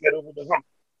able to get over the hump.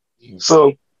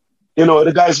 So,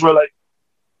 the guys were like,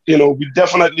 we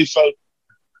definitely felt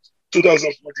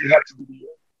 2014 had to be the year.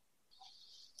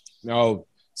 No,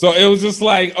 so it was just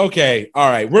like, okay, all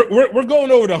right, we're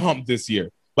going over the hump this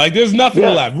year. Like, there's nothing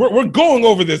left. We're going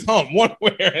over this hump one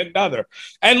way or another.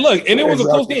 And look, and it was a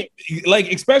close game. Like,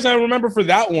 especially I remember for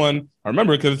that one, I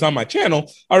remember because it's on my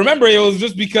channel. I remember it was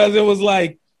just because it was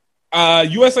like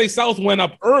USA South went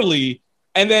up early,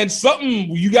 and then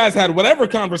you guys had whatever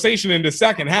conversation in the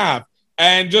second half,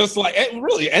 and just like it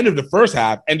really ended the first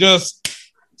half, and just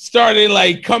started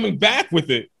like coming back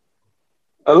with it.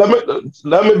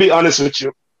 Let me be honest with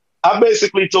you. I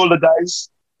basically told the guys,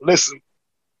 listen,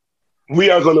 we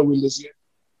are going to win this game.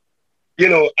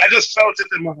 I just felt it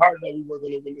in my heart that we were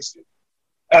going to win this game.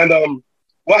 And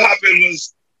what happened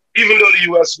was, even though the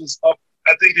US was up,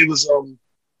 I think it was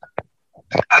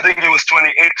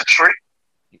 28-3.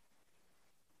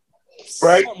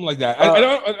 Right? Something like that. I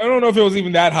don't know if it was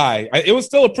even that high. It was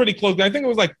still a pretty close game. I think it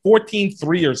was like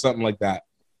 14-3 or something like that.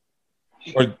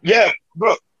 Yeah,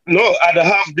 bro. No, at the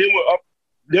half, they were up.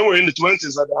 They were in the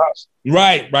 20s at the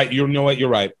half. Right. You know what? You're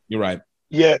right.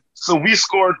 Yeah, so we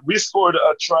scored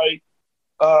a try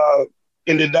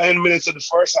in the 9 minutes of the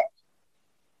first half,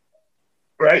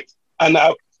 right? And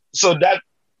so that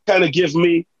kind of gave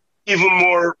me even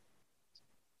more.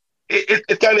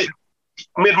 It kind of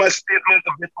made my statement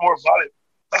a bit more valid.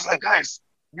 I was like, guys,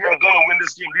 we are gonna win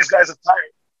this game. These guys are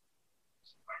tired,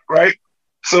 right?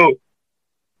 So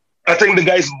I think the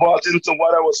guys bought into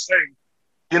what I was saying,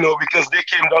 because they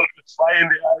came down with fire in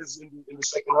their eyes in the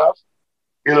second half,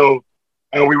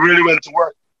 and we really went to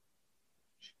work.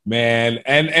 Man,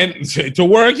 and to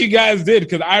work you guys did,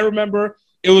 because I remember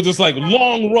it was just like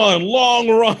long run,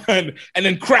 and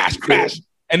then crash.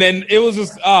 And then it was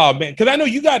just, oh, man, because I know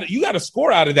you got a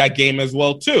score out of that game as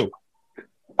well, too.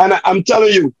 And I'm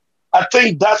telling you, I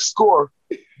think that score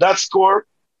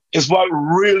is what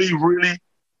really, really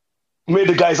made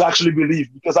the guys actually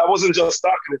believe, because I wasn't just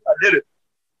talking it, I did it.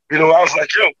 I was like,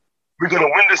 we're going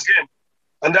to win this game.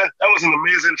 And that was an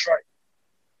amazing try.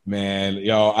 Man,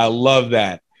 I love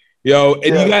that. And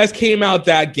you guys came out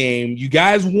that game. You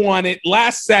guys won it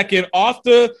last second off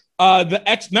not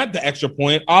the extra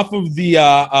point, off of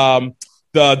the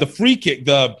free kick,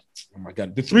 the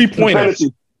 3-pointer.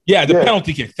 The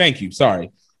penalty kick. Thank you.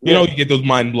 Sorry. You get those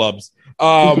mind blubs.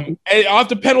 And off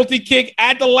the penalty kick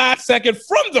at the last second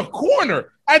from the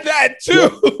corner at that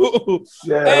too.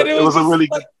 And it was a really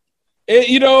good.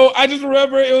 I just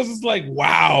remember it was just like,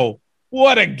 wow,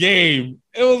 what a game.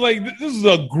 It was like, this is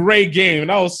a great game.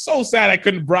 And I was so sad I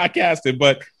couldn't broadcast it,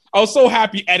 but I was so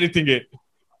happy editing it.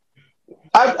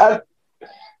 Up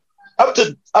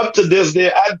to this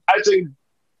day, I think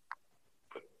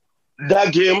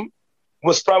that game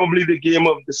was probably the game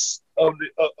of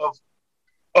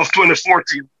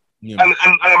 2014. Yeah. And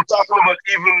I'm talking about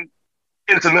even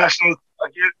international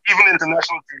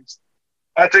teams.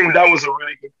 I think that was a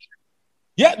really good game.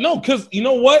 Yeah, no, because you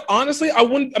know what? Honestly,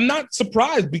 I'm not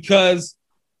surprised, because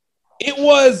it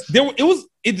was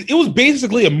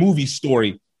basically a movie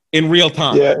story in real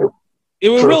time. Yeah, it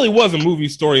really was a movie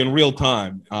story in real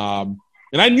time. And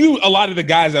I knew a lot of the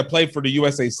guys that played for the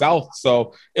USA South,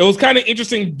 so it was kind of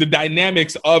interesting, the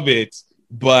dynamics of it,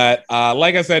 But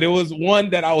like I said, it was one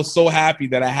that I was so happy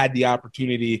that I had the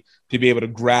opportunity to be able to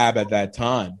grab at that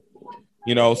time.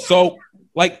 You know, so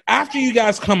like after you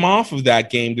guys come off of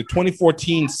that game, the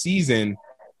 2014 season,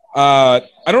 I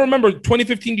don't remember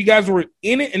 2015 you guys were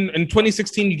in it, and in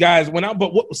 2016 you guys went out,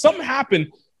 but something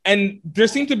happened and there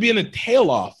seemed to be a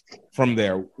tail off from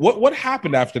there. What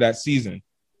happened after that season?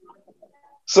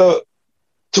 So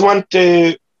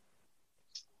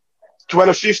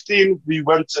 2015 we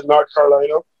went to North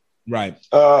Carolina. Right.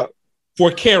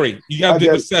 For Carey. You guys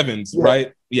did the sevens, yeah,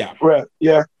 right? Yeah. Right.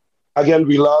 Yeah. Again,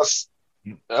 we lost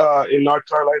in North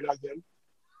Carolina again.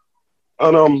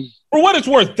 And for what it's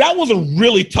worth, that was a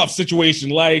really tough situation.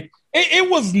 Like it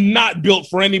was not built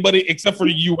for anybody except for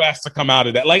the U.S. to come out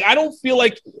of that. Like I don't feel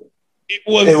like it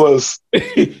was.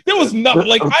 There was nothing.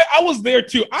 Like I was there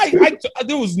too. I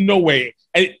there was no way.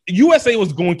 And USA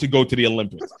was going to go to the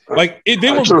Olympics. Like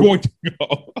they were going to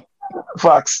go.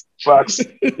 Facts.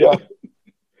 Yeah.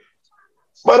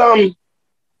 But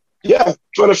yeah,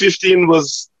 2015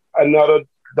 was another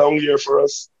down year for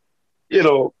us. You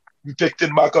know, we picked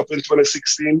it back up in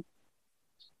 2016.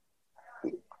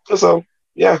 So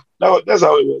yeah, that's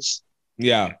how it was.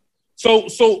 Yeah. So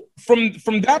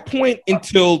from that point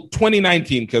until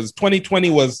 2019, because 2020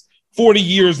 was 40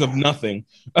 years of nothing.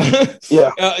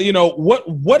 Yeah. You know,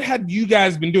 what had you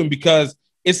guys been doing? Because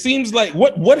it seems like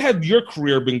what had your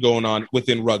career been going on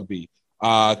within rugby?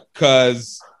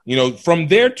 Because you know, from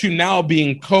there to now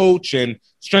being coach and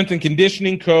strength and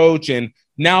conditioning coach, and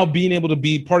now being able to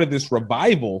be part of this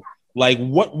revival. Like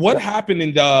what happened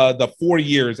in the 4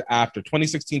 years after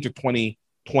 2016 to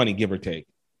 2020, give or take?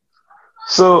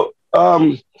 So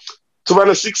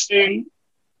 2016,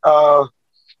 I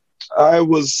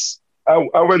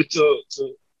went to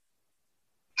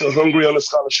Hungary on a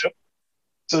scholarship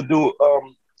to do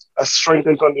a strength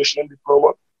and conditioning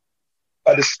diploma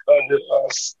at the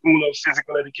School of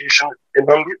Physical Education in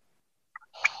Hungary.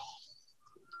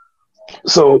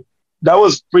 So that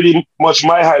was pretty much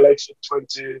my highlights for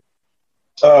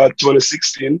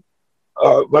 2016.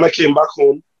 When I came back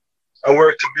home, I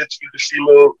worked a bit with the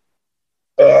female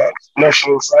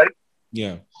national side.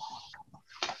 Yeah.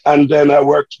 And then I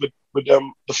worked with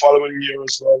them the following year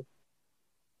as well.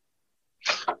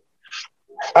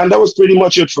 And that was pretty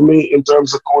much it for me in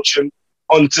terms of coaching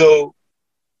until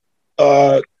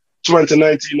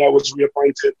 2019. I was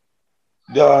reappointed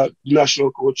the national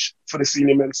coach for the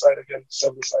senior men's side again,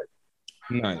 seven side.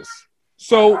 Nice.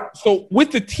 So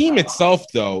with the team itself,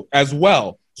 though, as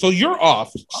well. So you're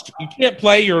off. You can't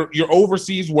play. You're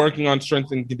overseas working on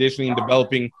strength and conditioning and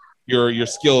developing your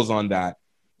skills on that.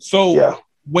 So yeah.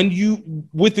 When you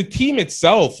with the team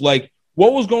itself, like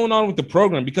what was going on with the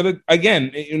program? Because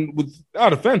again,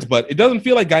 without offense, but it doesn't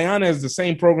feel like Guyana is the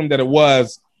same program that it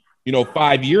was,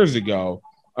 5 years ago.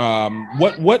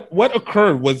 What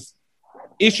occurred? Was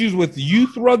issues with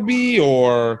youth rugby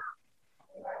or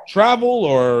travel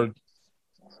or?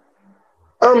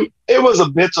 It was a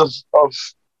bit of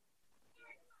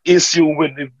issue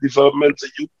with the development of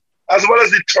youth, as well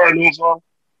as the turnover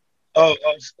of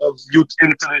youth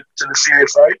into the senior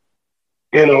side.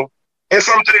 It's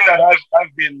something that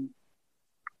I've been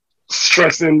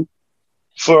stressing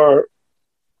for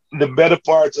the better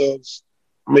part of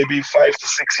maybe 5 to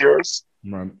 6 years.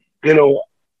 Right.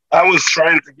 I was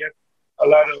trying to get a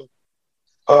lot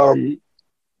of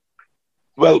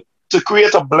to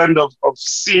create a blend of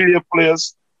senior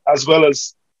players as well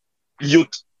as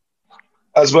youth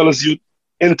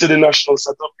into the national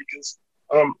setup, because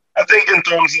I think in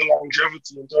terms of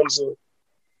longevity, in terms of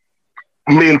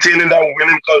maintaining that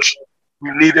winning culture,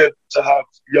 we needed to have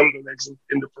younger legs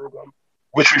in the program,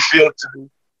 which we failed to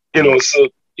do. So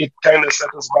it kind of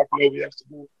set us back where we have to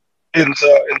do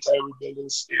into entire rebuilding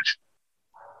stage.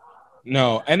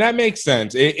 No, and that makes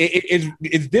sense.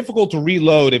 It's difficult to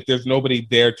reload if there's nobody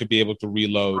there to be able to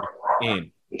reload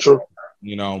in. Sure.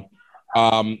 And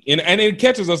it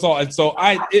catches us all. And so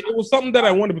it was something that I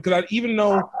wondered, because I even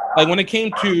know, like, when it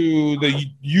came to the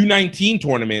U19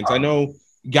 tournaments, I know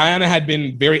Guyana had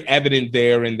been very evident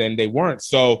there, and then they weren't.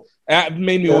 So that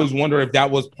made me always wonder if that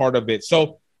was part of it.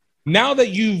 So now that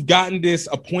you've gotten this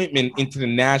appointment into the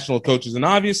national coaches, and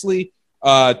obviously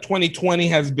 2020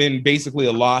 has been basically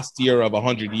a lost year of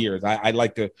 100 years. I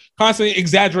like to constantly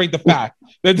exaggerate the fact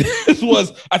that this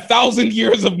was 1,000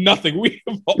 years of nothing. We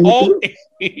have all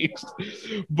aged.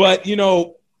 But,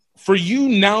 for you,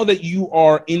 now that you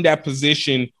are in that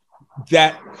position,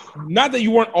 that not that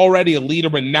you weren't already a leader,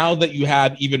 but now that you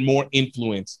have even more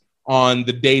influence on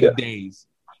the day-to-days,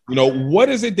 what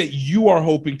is it that you are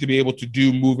hoping to be able to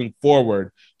do moving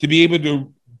forward to be able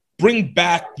to bring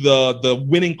back the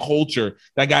winning culture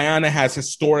that Guyana has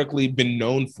historically been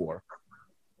known for?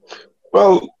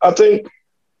 Well, I think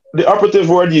the operative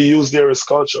word you use there is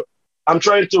culture. I'm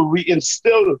trying to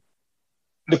reinstill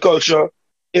the culture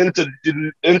into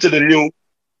the new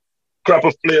crop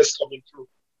of players coming through.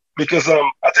 Because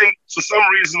I think for some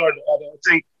reason or the other, I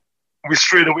think we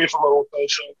strayed away from our own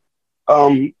culture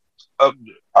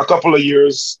a couple of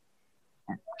years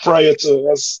prior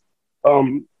to us,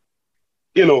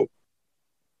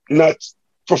 not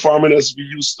performing as we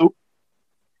used to.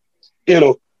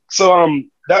 So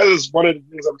that is one of the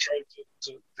things I'm trying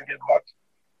to get back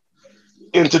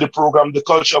into the program, the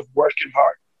culture of working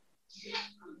hard.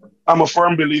 I'm a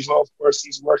firm believer of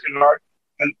persons working hard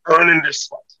and earning their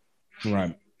spot.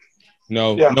 Right.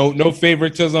 No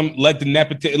favoritism. Let the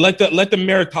let the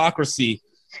meritocracy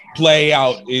play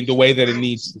out in the way that it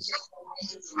needs to.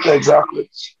 Exactly.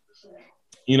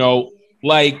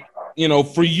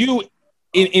 For you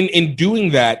in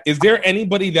doing that, is there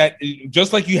anybody that,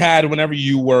 just like you had whenever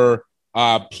you were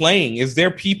playing, is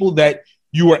there people that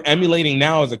you are emulating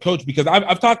now as a coach? Because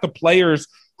I've talked to players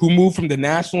who moved from the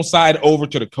national side over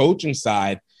to the coaching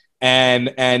side,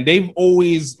 and they've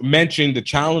always mentioned the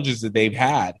challenges that they've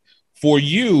had. For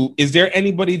you, is there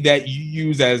anybody that you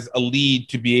use as a lead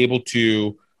to be able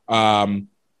to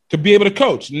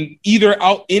coach, either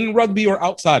out in rugby or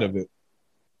outside of it?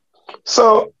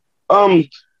 So, I've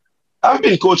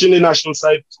been coaching the national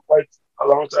side for quite a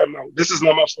long time now. This is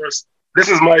not my first. This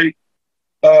is my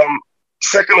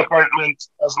second appointment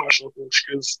as national coach,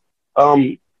 because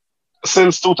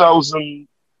since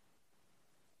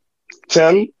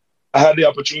 2010, I had the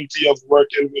opportunity of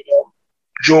working with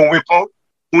Joe Whipple,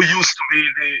 who used to be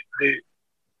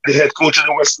the head coach of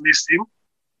the West Indies team.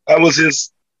 I was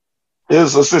his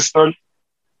assistant,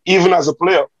 even as a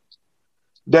player.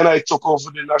 Then I took over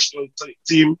the national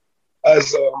team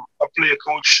as a player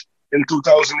coach in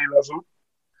 2011.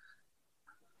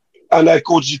 And I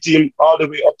coached the team all the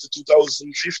way up to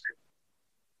 2015.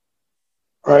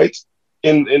 Right?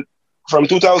 From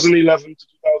 2011 to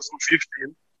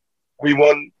 2015, we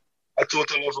won a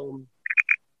total of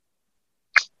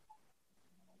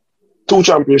 2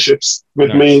 championships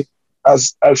with me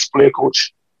as player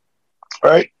coach.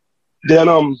 Right? Then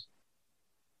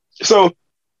so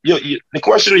the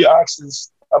question you asked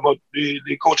is about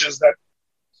the coaches that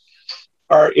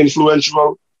are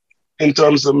influential in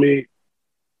terms of me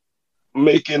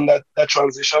making that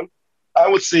transition. I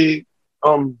would say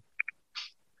Gordon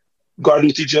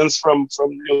Tidjans from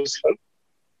New Zealand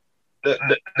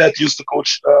that used to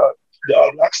coach the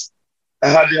All Blacks. I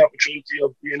had the opportunity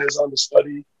of being his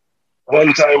understudy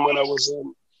one time when I was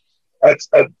at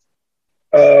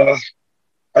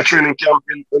a training camp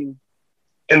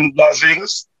in Las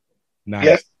Vegas. Nice.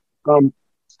 Yeah.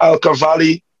 Al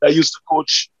Cavalli that used to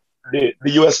coach the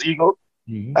US Eagle.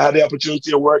 Mm-hmm. I had the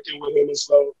opportunity of working with him as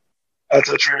well at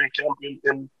a training camp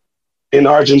in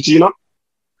Argentina.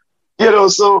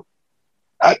 So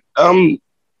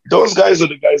those guys are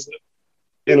the guys that,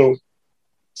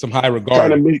 some high regard.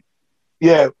 Kind of make,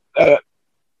 that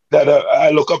I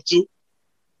look up to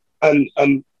and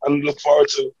look forward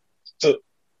to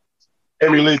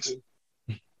emulating.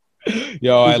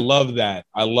 Yo, I love that.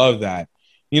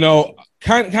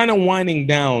 Kind of winding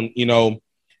down,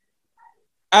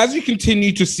 as you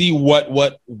continue to see what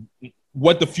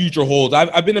the future holds,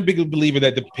 I've been a big believer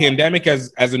that the pandemic,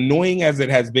 as annoying as it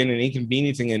has been and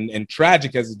inconveniencing and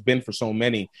tragic as it's been for so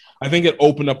many, I think it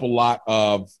opened up a lot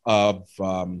of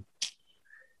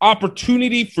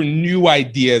opportunity for new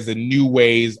ideas and new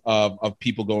ways of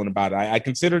people going about it. I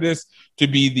consider this to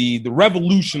be the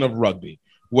revolution of rugby,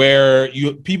 where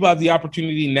people have the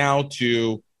opportunity now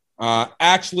to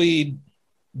actually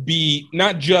be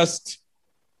not just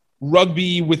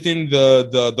rugby within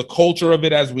the culture of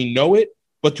it as we know it,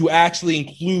 but to actually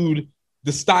include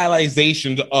the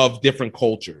stylizations of different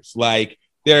cultures. Like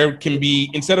there can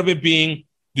be, instead of it being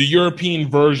the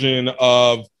European version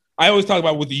of, I always talk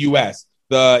about with the US,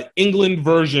 the England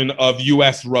version of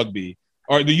US rugby,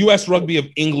 or the US rugby of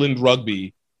England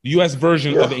rugby, the US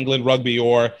version of England rugby,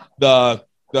 or the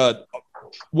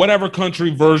whatever country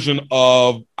version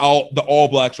of the All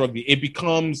Blacks rugby. It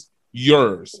becomes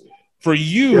yours. For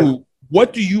you,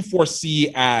 what do you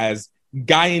foresee as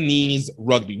Guyanese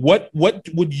rugby? What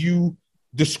would you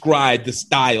describe the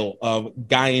style of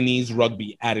Guyanese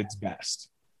rugby at its best?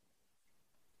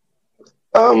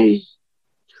 The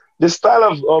style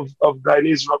of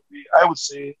Guyanese rugby, I would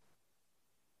say,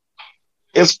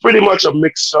 is pretty much a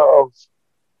mixture of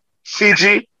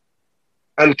Fiji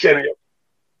and Kenya.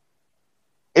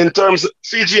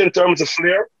 Fiji in terms of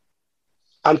flair,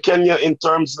 and Kenya in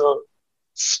terms of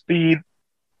speed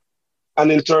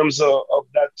and in terms of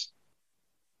that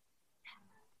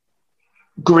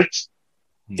grit,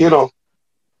 you know,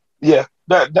 yeah,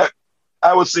 that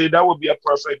I would say that would be a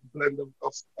perfect blend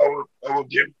of our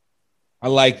game. I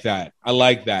like that.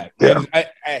 Yeah.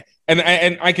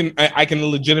 And I can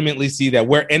legitimately see that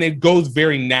and it goes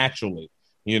very naturally,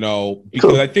 you know,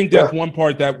 because I think that's one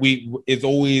part that is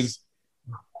always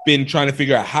been trying to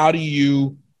figure out. How do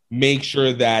you make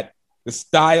sure that the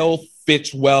style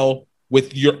fits well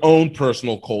with your own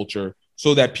personal culture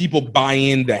so that people buy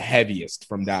in the heaviest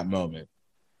from that moment?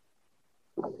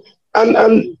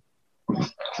 And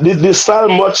the style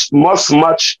must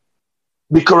match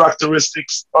the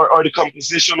characteristics or the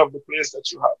composition of the players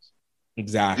that you have.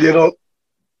 Exactly. You know,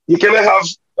 you cannot have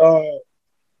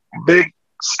big,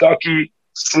 stocky,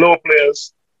 slow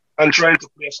players and trying to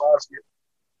play a fast game.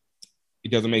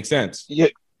 It doesn't make sense. Yeah,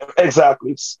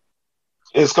 exactly.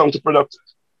 It's counterproductive.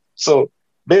 So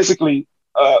basically,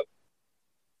 the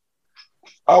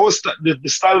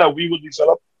style that we would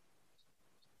develop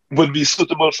would be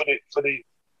suitable for the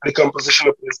composition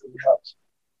of players that we have.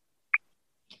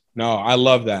 No, I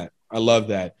love that.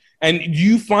 And do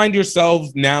you find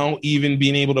yourselves now even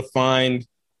being able to find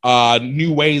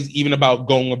new ways even about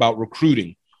going about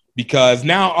recruiting? Because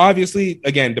now, obviously,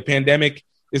 again, the pandemic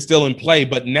is still in play,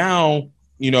 but now,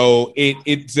 you know,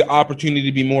 it's the opportunity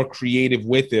to be more creative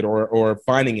with it or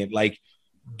finding it. Like,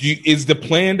 is the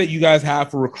plan that you guys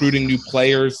have for recruiting new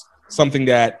players something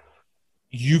that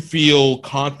you feel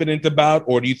confident about,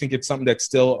 or do you think it's something that's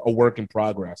still a work in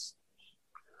progress?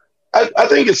 I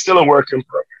think it's still a work in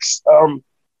progress.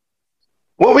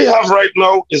 What we have right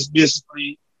now is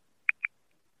basically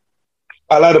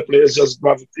a lot of players just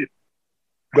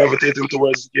gravitating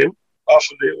towards the game off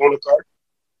of their own card.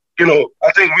 You know,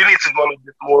 I think we need to go on a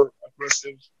bit more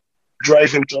aggressive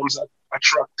drive in terms of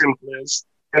attracting players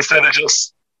instead of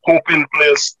just hoping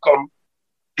players come,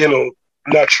 you know,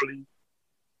 naturally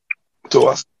to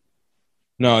us.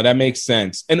 No, that makes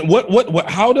sense. And what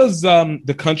how does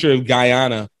the country of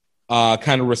Guyana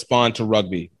kind of respond to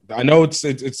rugby? I know it's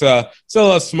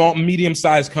still a small,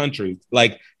 medium-sized country.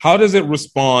 Like, how does it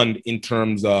respond in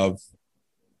terms of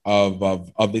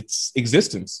its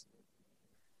existence?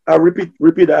 Repeat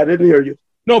that. I didn't hear you.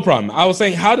 No problem. I was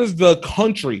saying, how does the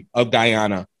country of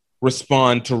Guyana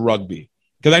respond to rugby?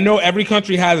 Because I know every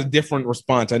country has a different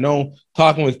response. I know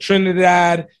talking with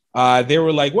Trinidad, they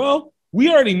were like, well, we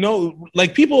already know,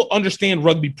 like, people understand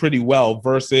rugby pretty well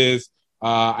versus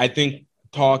I think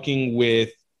talking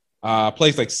with a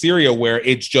place like Syria where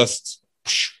it's just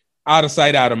out of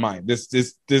sight, out of mind. This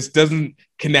doesn't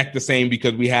connect the same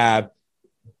because we have,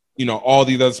 you know, all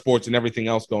these other sports and everything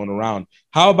else going around.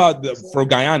 How about for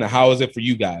Guyana? How is it for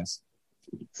you guys?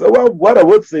 So, well, what I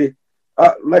would say,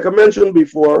 like I mentioned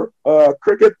before,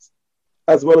 cricket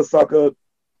as well as soccer,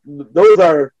 those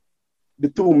are the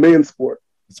two main sports.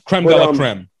 It's creme de la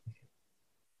creme.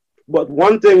 But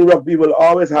one thing rugby will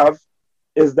always have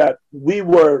is that we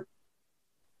were,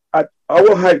 at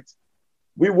our height,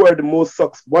 we were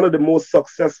one of the most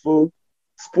successful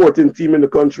sporting team in the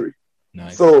country.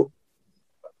 Nice. So,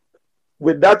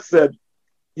 with that said,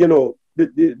 you know,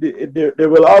 there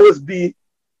will always be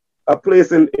a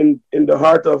place in the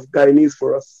heart of Guyanese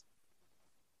for us.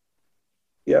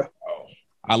 Yeah. Oh,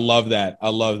 I love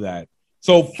that.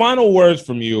 So, final words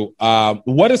from you.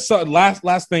 What is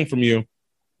last thing from you?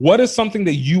 What is something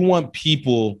that you want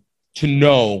people to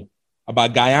know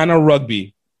about Guyana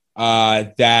rugby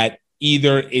that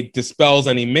either it dispels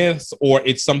any myths or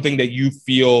it's something that you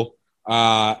feel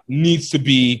needs to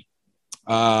be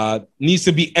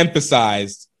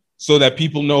emphasized so that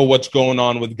people know what's going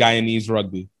on with Guyanese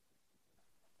rugby?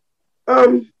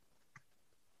 I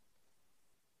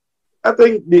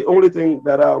think the only thing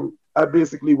that I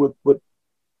basically would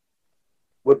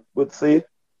say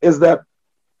is that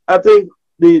I think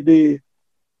the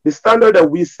standard that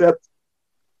we set,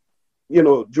 you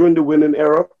know, during the winning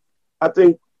era, I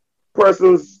think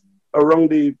persons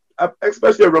around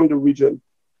especially around the region,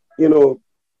 you know,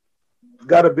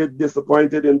 got a bit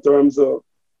disappointed in terms of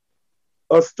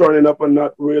us turning up and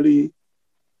not really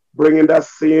bringing that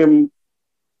same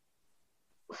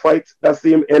fight, that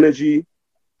same energy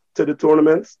to the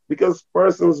tournaments, because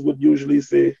persons would usually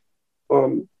say,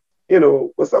 you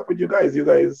know, what's up with you guys? You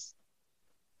guys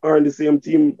are in the same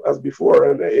team as before,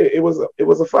 and it was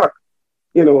a fact,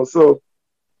 you know. So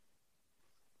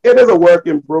it is a work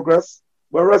in progress,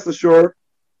 but rest assured,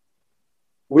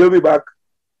 we'll be back.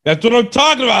 That's what I'm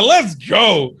talking about. Let's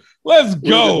go.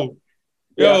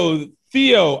 Yo,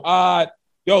 Theo,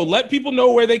 let people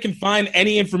know where they can find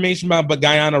any information about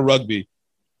Guyana rugby.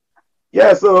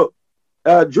 Yeah, so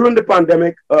during the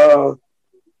pandemic,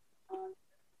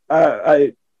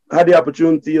 I had the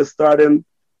opportunity of starting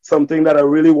something that I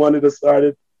really wanted to start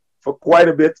it for quite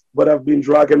a bit, but I've been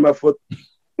dragging my foot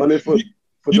on it for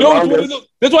you know,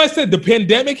 that's why I said the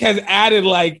pandemic has added,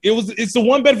 like, it's the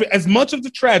one benefit, as much of the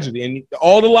tragedy and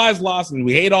all the lives lost, and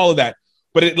we hate all of that,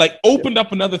 but it like opened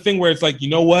up another thing where it's like, you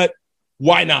know what?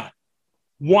 Why not?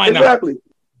 Why not? Exactly.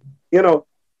 You know,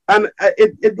 and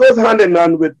it goes hand in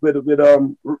hand with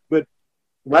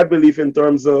my belief in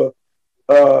terms of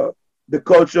the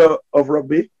culture of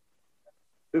rugby.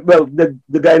 Well, the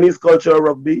Guyanese culture of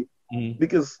rugby,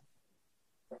 because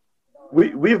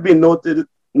we've been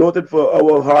noted for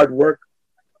our hard work,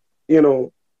 you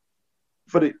know,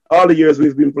 for all the years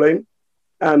we've been playing,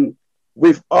 and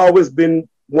we've always been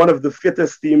one of the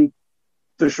fittest teams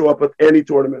to show up at any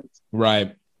tournament.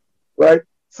 Right.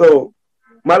 So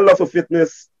my love for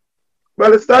fitness,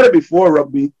 well, it started before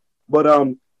rugby, but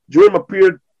during my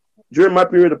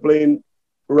period of playing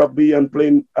rugby and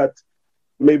playing at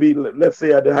maybe, let's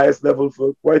say, at the highest level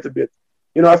for quite a bit,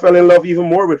 you know, I fell in love even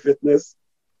more with fitness,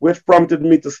 which prompted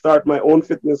me to start my own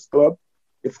fitness club.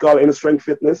 It's called Inner Strength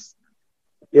Fitness.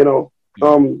 You know,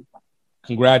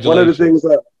 congratulations. One of the things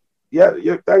that,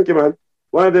 thank you, man.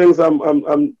 One of the things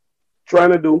I'm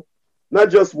trying to do,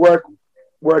 not just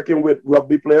working with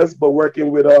rugby players, but working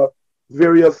with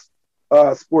various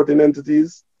sporting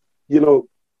entities. You know,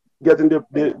 getting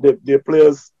their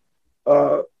players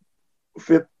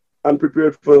fit and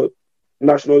prepared for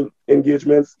national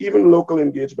engagements, even local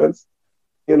engagements.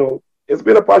 You know, it's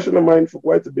been a passion of mine for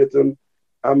quite a bit, and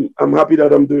I'm happy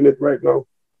that I'm doing it right now.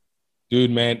 Dude,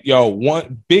 man,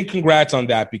 one big congrats on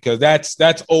that, because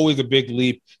that's always a big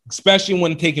leap, especially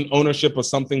when getting ownership of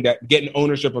something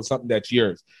that's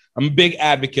yours. I'm a big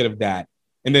advocate of that.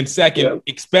 And then second,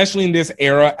 especially in this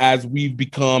era, as we've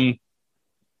become,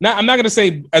 I'm not going to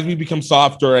say as we become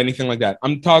softer or anything like that.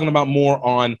 I'm talking about more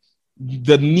on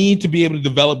the need to be able to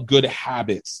develop good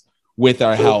habits with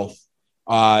our health.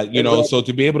 You know, so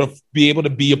to be able to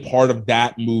be a part of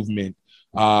that movement.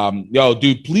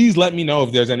 Dude, please let me know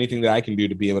if there's anything that I can do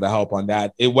to be able to help on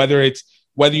that. Whether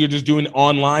you're just doing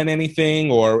online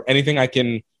anything or anything I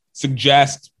can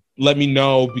suggest, let me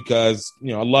know, because,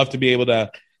 you know, I'd love to be able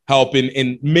to help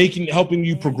in helping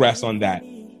you progress on that.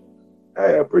 I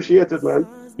appreciate it, man.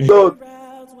 So,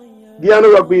 Guyana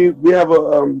Rugby, we have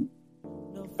a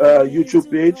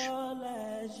YouTube page.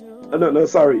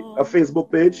 A Facebook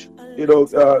page. You know,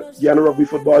 Guyana Rugby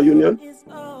Football Union.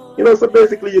 You know, so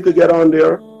basically you could get on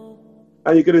there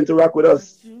and you could interact with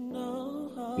us.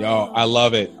 Yo, I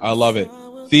love it.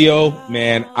 Theo,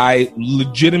 man, I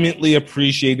legitimately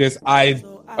appreciate this.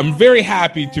 I'm very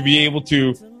happy to be able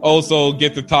to also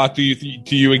get to talk to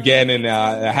you again and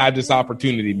have this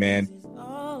opportunity, man.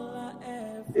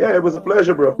 Yeah, it was a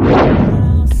pleasure, bro.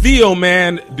 Theo,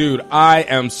 man, dude, I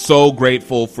am so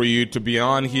grateful for you to be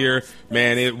on here,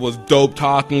 man. It was dope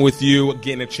talking with you,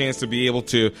 getting a chance to be able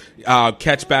to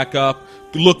catch back up.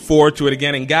 Look forward to it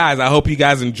again. And guys, I hope you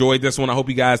guys enjoyed this one. I hope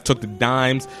you guys took the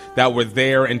dimes that were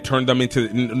there and turned them into,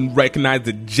 and recognized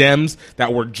the gems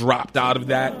that were dropped out of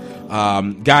that.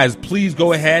 Guys, please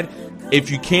go ahead. If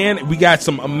you can, we got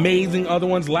some amazing other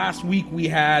ones. Last week we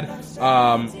had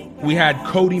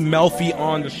Cody Melfi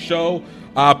on the show.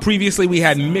 Previously, we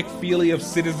had Mick Feely of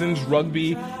Citizens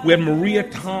Rugby. We had Maria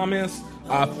Thomas,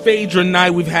 Phaedra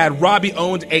Knight. We've had Robbie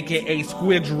Owens, a.k.a.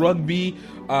 Squidge Rugby.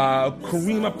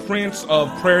 Karima Prince of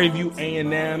Prairie View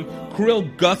A&M. Kirill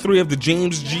Guthrie of the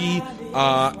James G.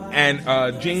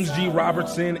 And James G.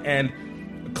 Robertson and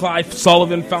Clive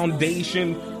Sullivan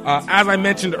Foundation. As I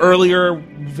mentioned earlier,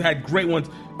 we've had great ones.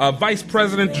 Vice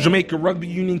President, Jamaica Rugby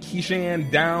Union,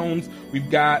 Keisha Downs. We've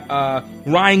got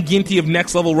Ryan Ginty of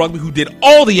Next Level Rugby, who did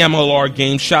all the MLR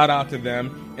games. Shout out to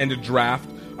them and the draft.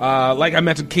 Like I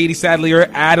mentioned, Katie Sadlier,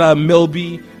 Ada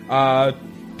Milby,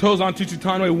 Tozan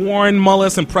Tututanwe, Warren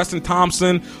Mullis, and Preston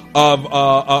Thompson of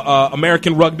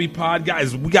American Rugby Pod.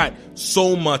 Guys, we got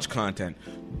so much content.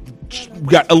 We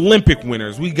got Olympic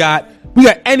winners. We got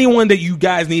anyone that you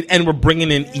guys need, and we're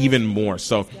bringing in even more.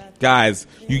 So, guys,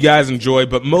 you guys enjoy,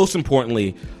 but most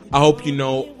importantly, I hope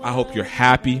you're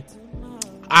happy.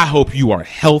 I hope you are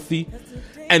healthy.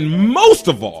 And most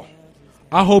of all,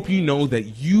 I hope you know that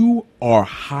you are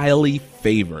highly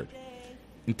favored.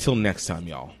 Until next time,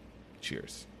 y'all.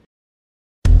 Cheers.